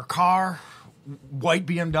out in her car, white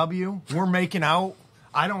BMW. We're making out.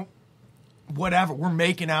 We're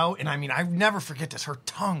making out, and I never forget this. Her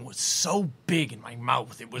tongue was so big in my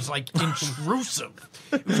mouth. It was intrusive.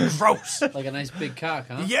 It was gross. Like a nice big cock,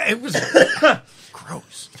 huh? Yeah, it was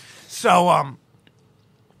gross. So,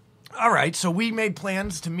 all right, so we made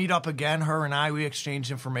plans to meet up again, her and I. We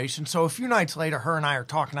exchanged information. So a few nights later, her and I are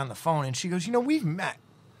talking on the phone, and she goes, we've met.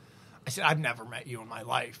 I said, I've never met you in my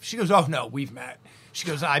life. She goes, oh, no, we've met. She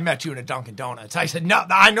goes, I met you in a Dunkin' Donuts. I said, no,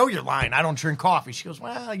 I know you're lying. I don't drink coffee. She goes,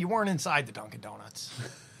 well, you weren't inside the Dunkin' Donuts.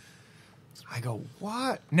 I go,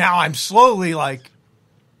 what? Now I'm slowly,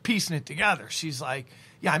 piecing it together. She's like,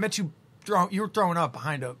 yeah, I met you. You were throwing up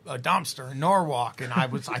behind a dumpster in Norwalk, and I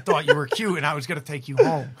thought you were cute, and I was going to take you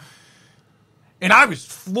home. And I was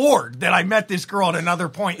floored that I met this girl at another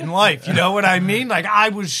point in life. You know what I mean? I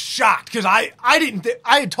was shocked because I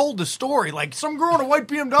had told the story. Some girl in a white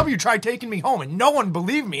BMW tried taking me home, and no one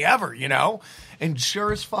believed me ever, And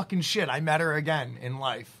sure as fucking shit, I met her again in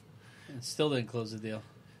life. And still didn't close the deal.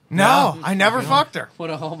 No, I never fucked her. What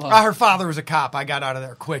a homo. Her father was a cop. I got out of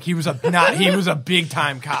there quick. He was a big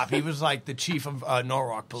time cop. He was the chief of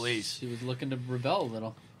Norwalk police. She was looking to rebel a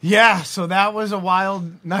little. Yeah, so that was a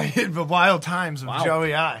wild night, the wild times of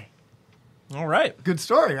Joey I. All right. Good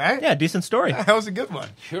story, right? Yeah, decent story. That was a good one.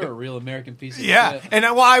 You're a real American piece of shit. And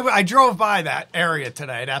I drove by that area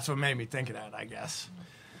today. That's what made me think of that, I guess.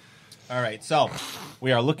 All right, so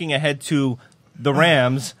we are looking ahead to the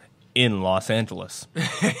Rams in Los Angeles.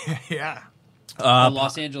 Yeah. The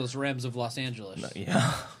Los Angeles Rams of Los Angeles.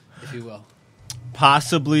 Yeah. If you will.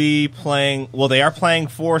 Possibly playing, they are playing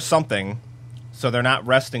for something. So they're not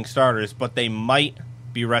resting starters, but they might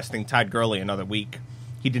be resting Todd Gurley another week.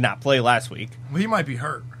 He did not play last week. Well, he might be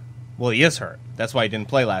hurt. Well, he is hurt. That's why he didn't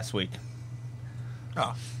play last week.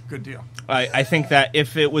 Oh, good deal. I think that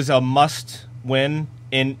if it was a must-win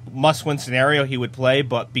scenario, he would play,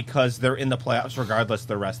 but because they're in the playoffs regardless,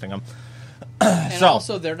 they're resting him. And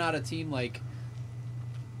also, they're not a team like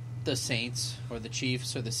the Saints or the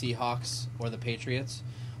Chiefs or the Seahawks or the Patriots,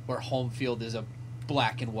 where home field is a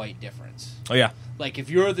black and white difference. Oh, yeah. Like, if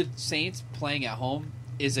you're the Saints, playing at home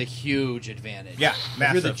is a huge advantage. Yeah, If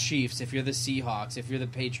massive. you're the Chiefs, if you're the Seahawks, if you're the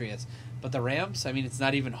Patriots. But the Rams, I mean, it's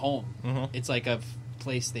not even home. Mhm. It's like a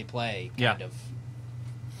place they play, Yeah. kind of.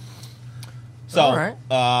 So, All right.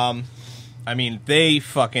 I mean, they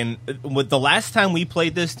fucking... With the last time we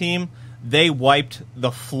played this team, they wiped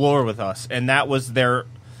the floor with us, and that was their...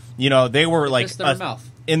 You know, they were like Fist in their mouth.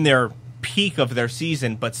 in their peak of their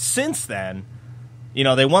season, but since then, you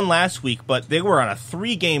know, they won last week, but they were on a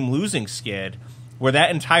 3-game losing skid where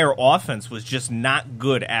that entire offense was just not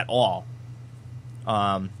good at all.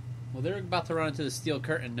 Well, they're about to run into the steel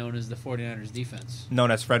curtain known as the 49ers defense.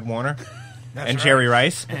 Known as Fred Warner That's and right. Jerry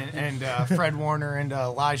Rice. And Fred Warner and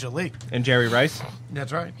Elijah Lee. And Jerry Rice.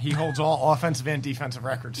 That's right. He holds all offensive and defensive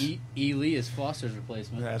records. E. Lee is Foster's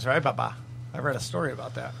replacement. That's right, Baba. I read a story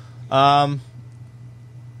about that.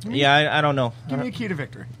 Yeah, I don't know. Give me a key to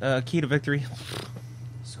victory. Key to victory.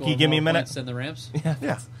 Score Can you give me more a minute? points than the Rams?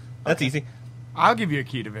 Yeah. That's easy. I'll give you a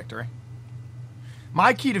key to victory.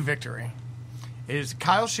 My key to victory is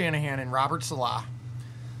Kyle Shanahan and Robert Salah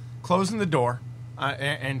closing the door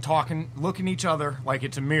and talking, looking each other like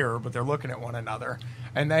it's a mirror, but they're looking at one another.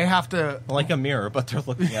 And they have to... Like a mirror, but they're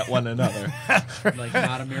looking at one another. Like,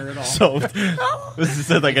 not a mirror at all. So, this is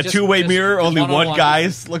like a Just- two-way just mirror. Only one one-on-one.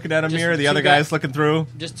 guy's looking at a Just mirror, the two other guys. guy's looking through.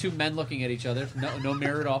 Just two men looking at each other. No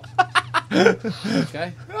mirror at all.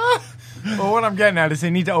 Okay? Well, what I'm getting at is they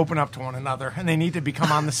need to open up to one another, and they need to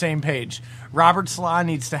become on the same page. Robert Salah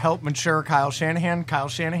needs to help mature Kyle Shanahan. Kyle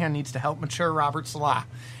Shanahan needs to help mature Robert Salah.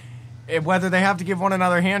 Whether they have to give one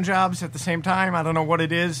another hand jobs at the same time, I don't know what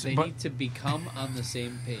it is. They but need to become on the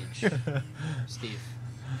same page. Steve.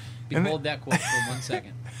 And Behold that quote for 1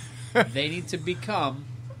 second. They need to become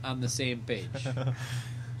on the same page.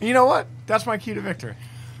 you know what? That's my key to victory.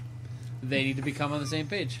 They need to become on the same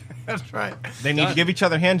page. That's right. They need to Done. give each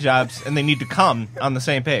other hand jobs, and they need to come on the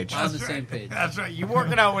same page. On the same page. That's right. You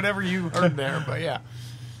work it out whatever you heard there, but yeah.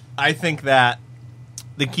 I think that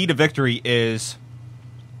the key to victory is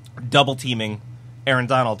double teaming Aaron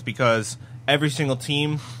Donald, because every single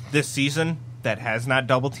team this season that has not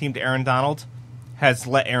double teamed Aaron Donald has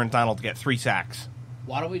let Aaron Donald get 3 sacks.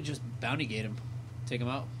 Why don't we just bounty gate him? Take him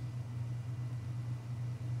out?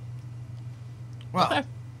 Well, Okay.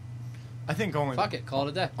 I think Fuck it. Call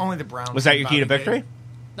it a day. only the Browns. Was that can your key to bounty victory? gate.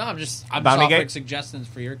 No, I'm just Bounty offering gate? suggestions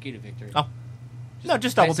for your key to victory. Oh, no,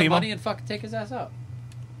 just Pay double some team money him. and fucking take his ass out.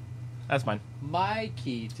 That's fine. My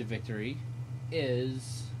key to victory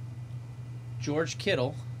is George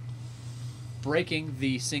Kittle breaking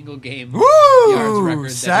the single game yards Woo!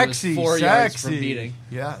 record Sexy, that he was 4 sexy. yards from beating,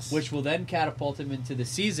 Yes. which will then catapult him into the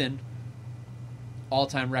season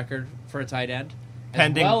all-time record for a tight end,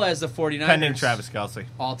 Pending- as well as the 49ers Pending Travis Kelce.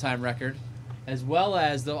 all-time record, as well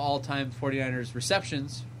as the all-time 49ers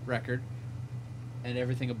receptions record, and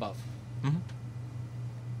everything above.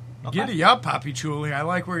 Giddy up, Poppy Chuli. I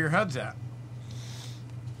like where your head's at.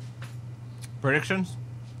 Predictions?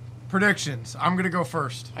 Predictions. I'm going to go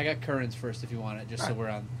first. I got Curran's first if you want it, just so we're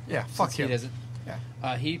on. Yeah, since fuck he him. doesn't.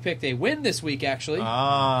 Yeah. He picked a win this week, actually.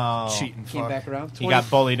 Oh. Cheating Came fuck. back around. He got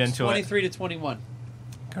bullied into 23 to 21. it.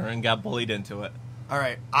 Curran got bullied into it. All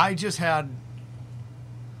right. I just had...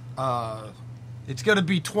 it's going to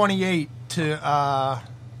be 28 to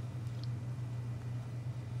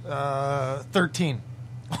 13.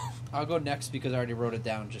 I'll go next because I already wrote it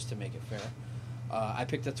down just to make it fair. I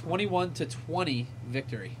picked a 21 to 20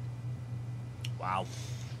 victory. Wow.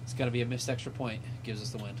 It's got to be a missed extra point. Gives us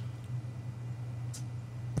the win.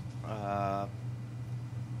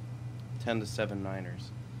 10-7 Niners.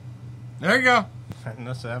 There you go. And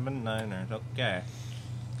the 7 Niners. Okay.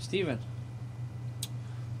 Steven.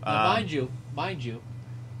 Now, mind you,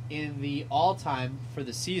 in the all-time for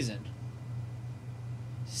the season,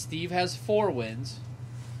 Steve has 4 wins.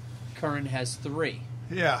 Curran has 3.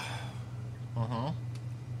 Yeah. Uh-huh.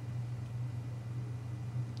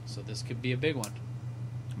 So this could be a big one.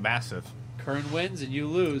 Massive. Curran wins and you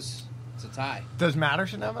lose. It's a tie. Does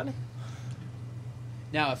Matterson have any?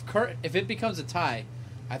 Now, if it becomes a tie,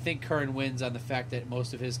 I think Curran wins on the fact that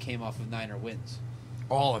most of his came off of Niner wins.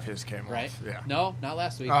 All of his came Right? off. Yeah. No, not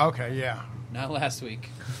last week. Oh, okay, yeah. Not last week.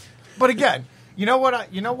 But again, you know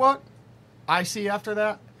what I see after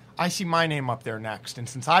that? I see my name up there next. And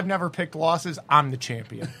since I've never picked losses, I'm the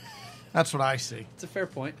champion. That's what I see. It's a fair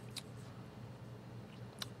point.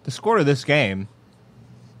 The score of this game.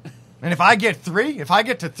 And if I get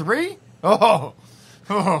to 3, oh,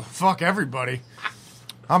 fuck everybody.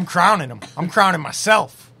 I'm crowning him. I'm crowning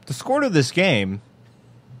myself. The score of this game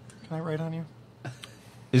Can I write on you?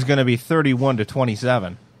 is going to be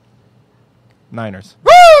 31-27. Niners.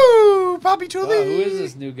 Woo! Poppy Tully! Wow, who is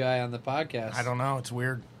this new guy on the podcast? I don't know. It's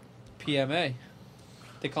weird. PMA.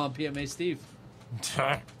 They call him PMA Steve.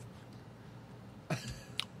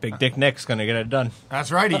 Big Dick Nick's going to get it done.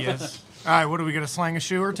 That's right, he is. All right, what are we going to slang a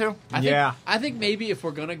shoe or two? I think maybe if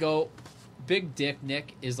we're gonna go, Big Dick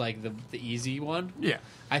Nick is like the easy one. Yeah.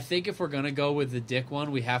 I think if we're gonna go with the Dick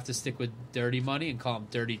one, we have to stick with Dirty Money and call him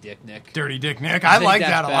Dirty Dick Nick. Dirty Dick Nick. I think like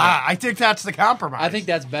that's that a better. lot. I think that's the compromise. I think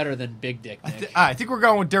that's better than Big Dick Nick. I think we're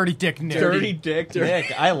going with Dirty Dick Nick. Dick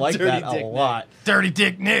Nick. I like Dirty that a Dick lot. Dirty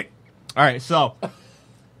Dick Nick. All right, so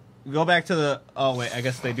go back to the. Oh wait, I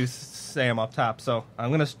guess they do say them up top. So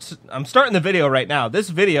I'm starting the video right now. This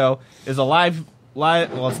video is a live.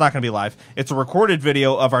 Well, it's not going to be live. It's a recorded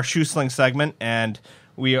video of our shoe sling segment, and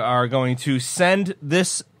we are going to send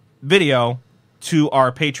this video to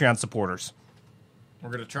our Patreon supporters. We're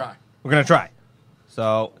going to try. We're going to try.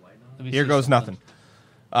 So Let me here see goes something.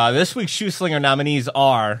 nothing. This week's shoe slinger nominees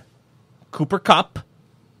are Cooper Kupp,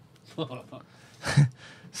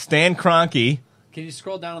 Stan Kroenke. Can you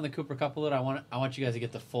scroll down on the Cooper Cup a little? I want you guys to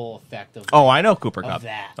get the full effect of Oh, I know Cooper of Kupp.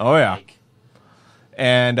 that. Oh yeah. Like,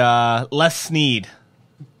 And Les Snead.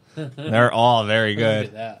 They're all very look at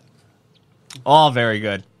good. that. All very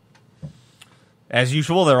good. As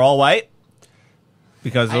usual, they're all white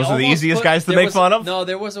because those are the easiest guys to make fun of. No,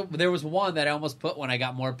 there was one that I almost put when I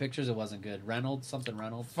got more pictures. It wasn't good. Reynolds.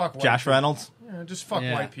 Fuck white Josh people. Reynolds. Yeah, just fuck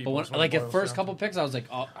Yeah. white people. But is when, what like it at boils first down couple picks, I was like,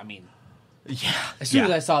 oh, I mean, Yeah. as soon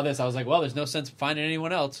as I saw this, I was like, well, there's no sense finding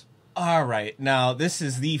anyone else. All right, now this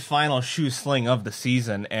is the final shoe sling of the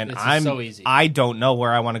season, and This is I'm so easy. I don't know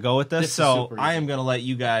where I want to go with this, This is so super I easy. am going to let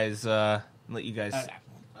you guys. That's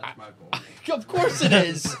my point. Of course it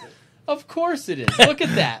is. Of course it is. Look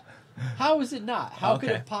at that. How is it not? How could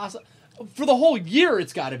Okay. it possibly? For the whole year,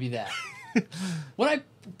 it's got to be that. When I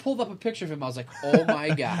pulled up a picture of him, I was like, oh my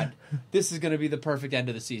God, this is going to be the perfect end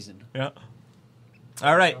of the season. Yeah.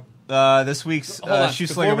 All right, this week's Hold on. shoe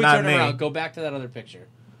Before slinger we turn nominee. around, go back to that other picture.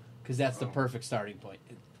 Because that's the perfect starting point.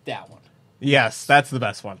 That one. Yes, that's the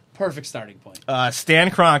best one. Perfect starting point. Stan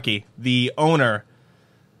Kroenke, the owner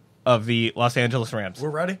of the Los Angeles Rams. We're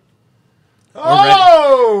ready? ready.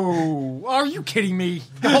 Oh! Are you kidding me?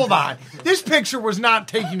 Hold on. This picture was not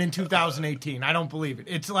taken in 2018. I don't believe it.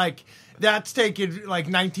 It's like that's taken like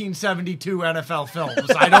 1972 NFL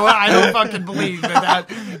films. I don't fucking believe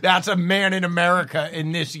that's a man in America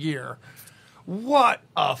in this year. What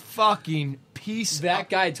a fucking piece. That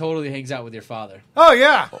guy totally hangs out with your father. Oh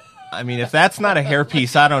yeah. I mean, if that's not a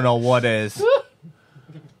hairpiece, I don't know what is.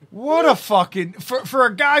 What a fucking for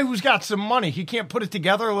a guy who's got some money, he can't put it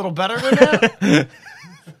together a little better than that.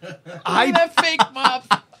 That fake mop.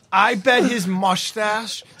 I bet his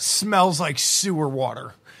mustache smells like sewer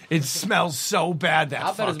water. It smells so bad that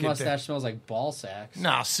I'll bet his fucking mustache thing. smells like ball sacks.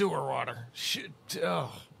 Nah, sewer water. Shit.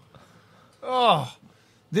 Oh.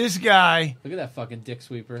 This guy. Look at that fucking dick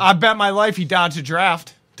sweeper. I bet my life he dodged a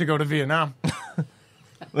draft to go to Vietnam.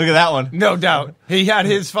 Look at that one. No doubt. He had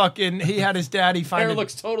his daddy find Hair it.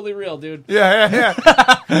 looks totally real, dude. Yeah.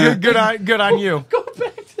 Good on you. Go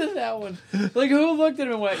back to that one. Like, who looked at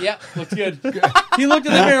him and went, yep, looks good. He looked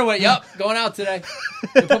in the mirror and went, yep, going out today.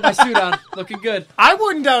 I put my suit on, looking good. I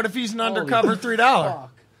wouldn't doubt if he's an undercover $3.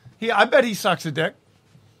 Fuck. I bet he sucks a dick.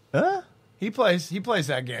 Huh? He plays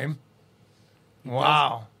that game.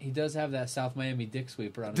 Wow. He does have that South Miami dick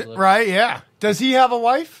sweeper on his lip. Right, yeah. Does he have a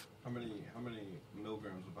wife? How many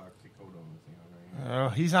milligrams of oxycodone is he on right now?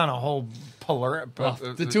 He's on a whole polar. Well,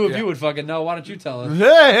 the two of you would fucking know. Why don't you tell us?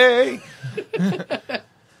 Hey!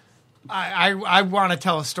 I want to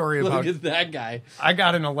tell a story about. Look at that guy. I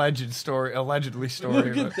got an allegedly story.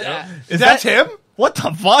 Look at that. That's him? What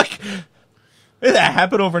the fuck? Did that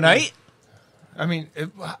happen overnight? I mean, You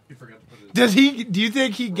forgot to put it. does he? Do you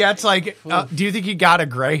think he gets like? Do you think he got a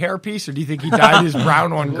gray hairpiece, or do you think he dyed his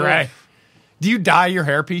brown one gray? Do you dye your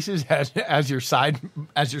hairpieces as your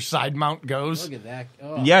side mount goes? Look at that.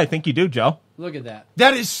 Oh, Yeah, I think you do, Joe. Look at that.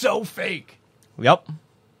 That is so fake. Yep.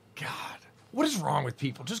 God, what is wrong with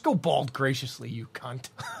people? Just go bald graciously, you cunt.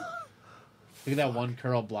 Look at that one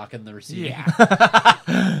curl blocking the receiving.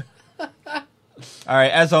 Yeah. All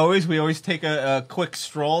right, as always, we always take a quick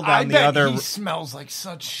stroll I down the bet other. he smells like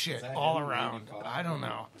such shit all around. I don't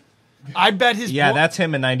know. I bet his that's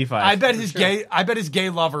him in '95. I bet his gay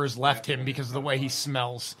lovers left him because of the way he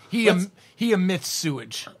smells. He emits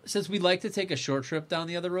sewage. Since we like to take a short trip down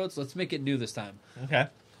the other roads, let's make it new this time. Okay.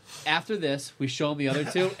 After this, we show him the other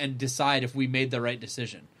two and decide if we made the right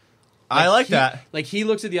decision. I like that. Like he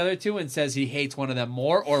looks at the other two and says he hates one of them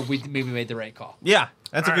more, or we maybe made the right call. Yeah,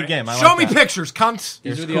 that's a good game. I Show like me that. pictures, cunts.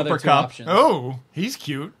 These Here's are the other Cooper two Kupp. options. Oh, he's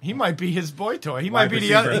cute. He might be his boy toy. He might Wide be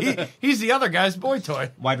the other. receiver. He's the other guy's boy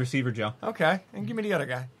toy. Wide receiver, Joe. Okay, and give me the other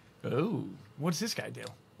guy. Oh, what's this guy do?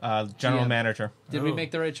 General GM. manager. Did we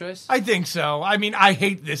make the right choice? I think so. I mean, I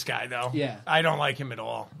hate this guy though. Yeah. I don't like him at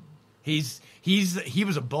all. He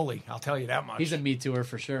was a bully. I'll tell you that much. He's a Me Tooer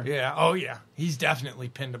for sure. Yeah. Oh yeah. He's definitely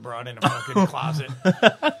pinned a broad in a fucking closet.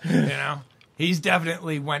 You know. He's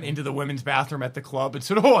definitely went into the women's bathroom at the club and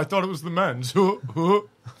said, "Oh, I thought it was the men's." You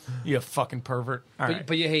fucking pervert. All right.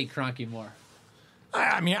 But you hate Kroenke more.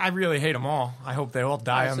 I mean, I really hate them all. I hope they all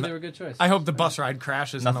die So on they were a good choice. I hope the bus ride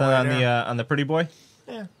crashes. Nothing on the way there. on the pretty boy.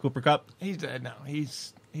 Yeah. Cooper Kupp. He's dead now.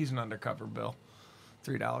 He's an undercover bill.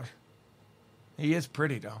 $3. He is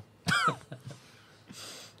pretty though.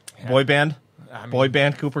 Boy band. I mean, Boy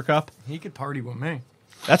band Cooper Kupp. he could party with me.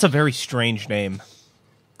 That's a very strange name.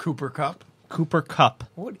 Cooper Cup. Cooper Kupp.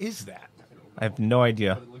 What is that? I have no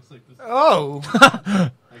idea. But it looks like this. Oh, Like,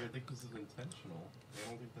 I think this is intentional. I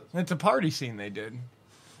don't think that's. it's a party scene they did.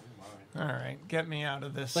 Oh my. All right, get me out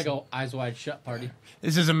of this. It's like a Eyes Wide Shut party.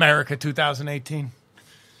 This is America 2018.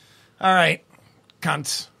 All right,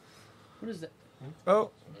 cunts. What is that?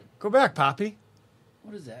 Oh, go back, Poppy.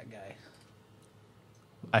 What is that guy?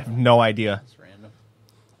 I have no idea. That's random.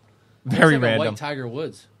 Very Looks like random. A white Tiger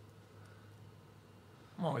Woods.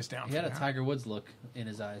 I'm always down He for had a that. Tiger Woods look in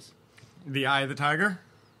his eyes. The eye of the tiger.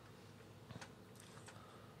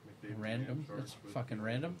 Random. That's fucking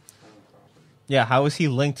random. Yeah, how is he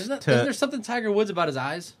linked Isn't to? there something Tiger Woods about his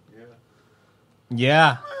eyes?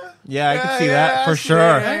 Yeah, I could see that for I see sure.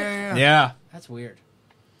 that. Yeah. That's weird.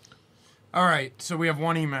 All right, so we have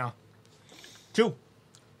one email. Two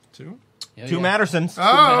Yeah, Two yeah. Mattersons.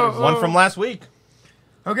 Oh, One from last week.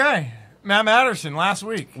 Okay, Matt Matterson last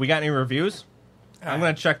week. We got any reviews? I'm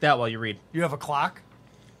gonna check that while you read. You have a clock?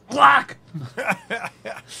 Clock.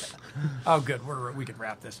 Oh, good. We could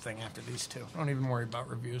wrap this thing after these two. Don't even worry about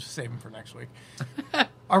reviews. Save them for next week.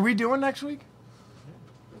 Are we doing next week?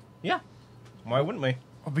 Yeah. Why wouldn't we?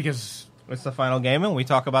 Oh, because It's the final game, and we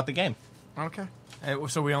talk about the game. okay.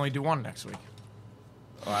 So we only do one next week.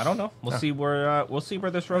 Oh, I don't know. We'll see where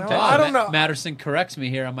this road takes. I us. don't know. Matterson corrects me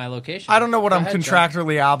here on my location. I don't know what Go I'm ahead, John.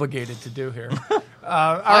 contractually obligated to do here. All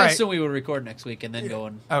I right. assume we would record next week and then go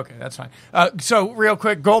and. Okay, that's fine. So, real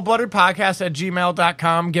quick,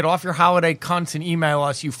 goldbloodedpodcast@gmail.com. Get off your holiday cunts and email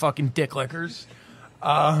us, you fucking dick lickers.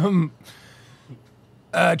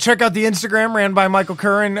 Check out the Instagram ran by Michael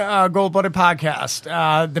Curran, Gold Blooded Podcast.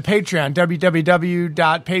 The Patreon,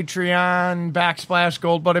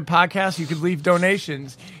 www.patreon.com/Gold Blooded Podcast. You could leave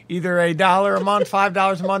donations, either $1 a month,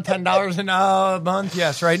 $5 a month, $10 a month.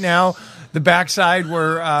 Yes, right now, the backside,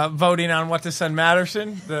 we're voting on what to send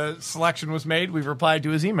Matterson. The selection was made. We've replied to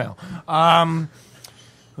his email.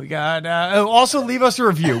 We got also leave us a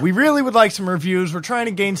review. We really would like some reviews. We're trying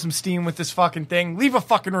to gain some steam with this fucking thing. Leave a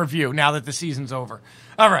fucking review now that the season's over.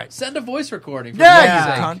 All right. Send a voice recording. For Yeah, God's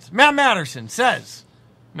you sake. cunt. Matt Matterson says,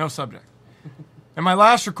 no subject. In my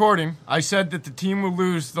last recording, I said that the team will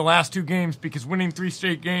lose the last two games because winning 3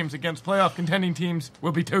 straight games against playoff contending teams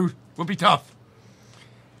will be tough.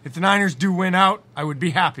 If the Niners do win out, I would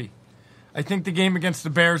be happy. I think the game against the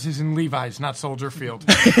Bears is in Levi's, not Soldier Field.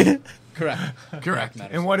 Correct. Correct. Matterson.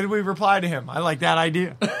 And what did we reply to him? I like that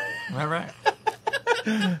idea. All right.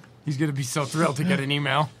 He's going to be so thrilled to get an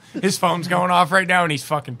email. His phone's going off right now, and he's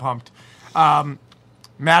fucking pumped.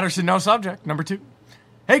 Matterson, no subject. Number 2.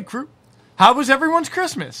 Hey, crew. How was everyone's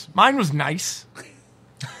Christmas? Mine was nice.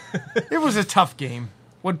 It was a tough game.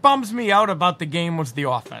 What bums me out about the game was the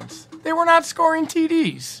offense. They were not scoring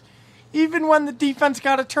TDs, even when the defense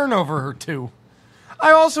got a turnover or two.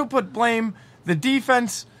 I also put blame the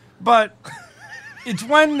defense, but it's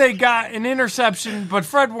when they got an interception, but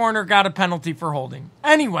Fred Warner got a penalty for holding.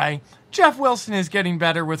 Anyway, Jeff Wilson is getting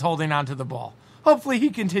better with holding onto the ball. Hopefully he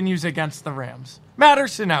continues against the Rams.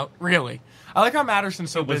 Matterson out, really. I like how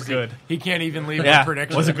Matterson's so was busy. good. He can't even leave Yeah. a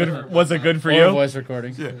prediction. Was it good for Or you, voice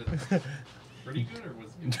recording. Pretty good or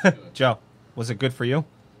was it good? Joe? Was it good for you?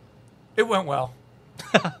 It went well.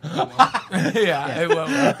 Yeah, it went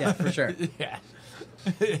well. Yeah, for sure. Yeah.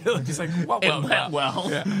 He's like, what went well?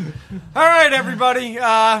 well. All right, everybody.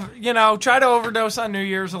 Try to overdose on New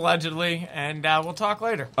Year's, allegedly, and we'll talk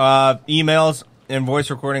later. Emails and voice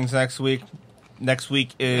recordings next week. Next week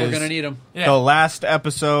We're is gonna need them. Yeah. the last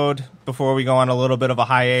episode before we go on a little bit of a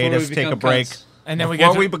hiatus, take a break. And then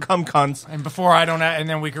before we we become cunts. and before I don't, and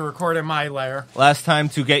then we can record in my lair. Last time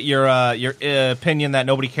to get your opinion that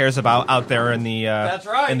nobody cares about out there in the That's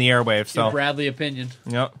right. in the airwaves. Your So Bradley opinion.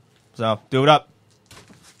 yep. So do it up.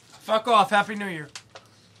 Fuck off. Happy New Year.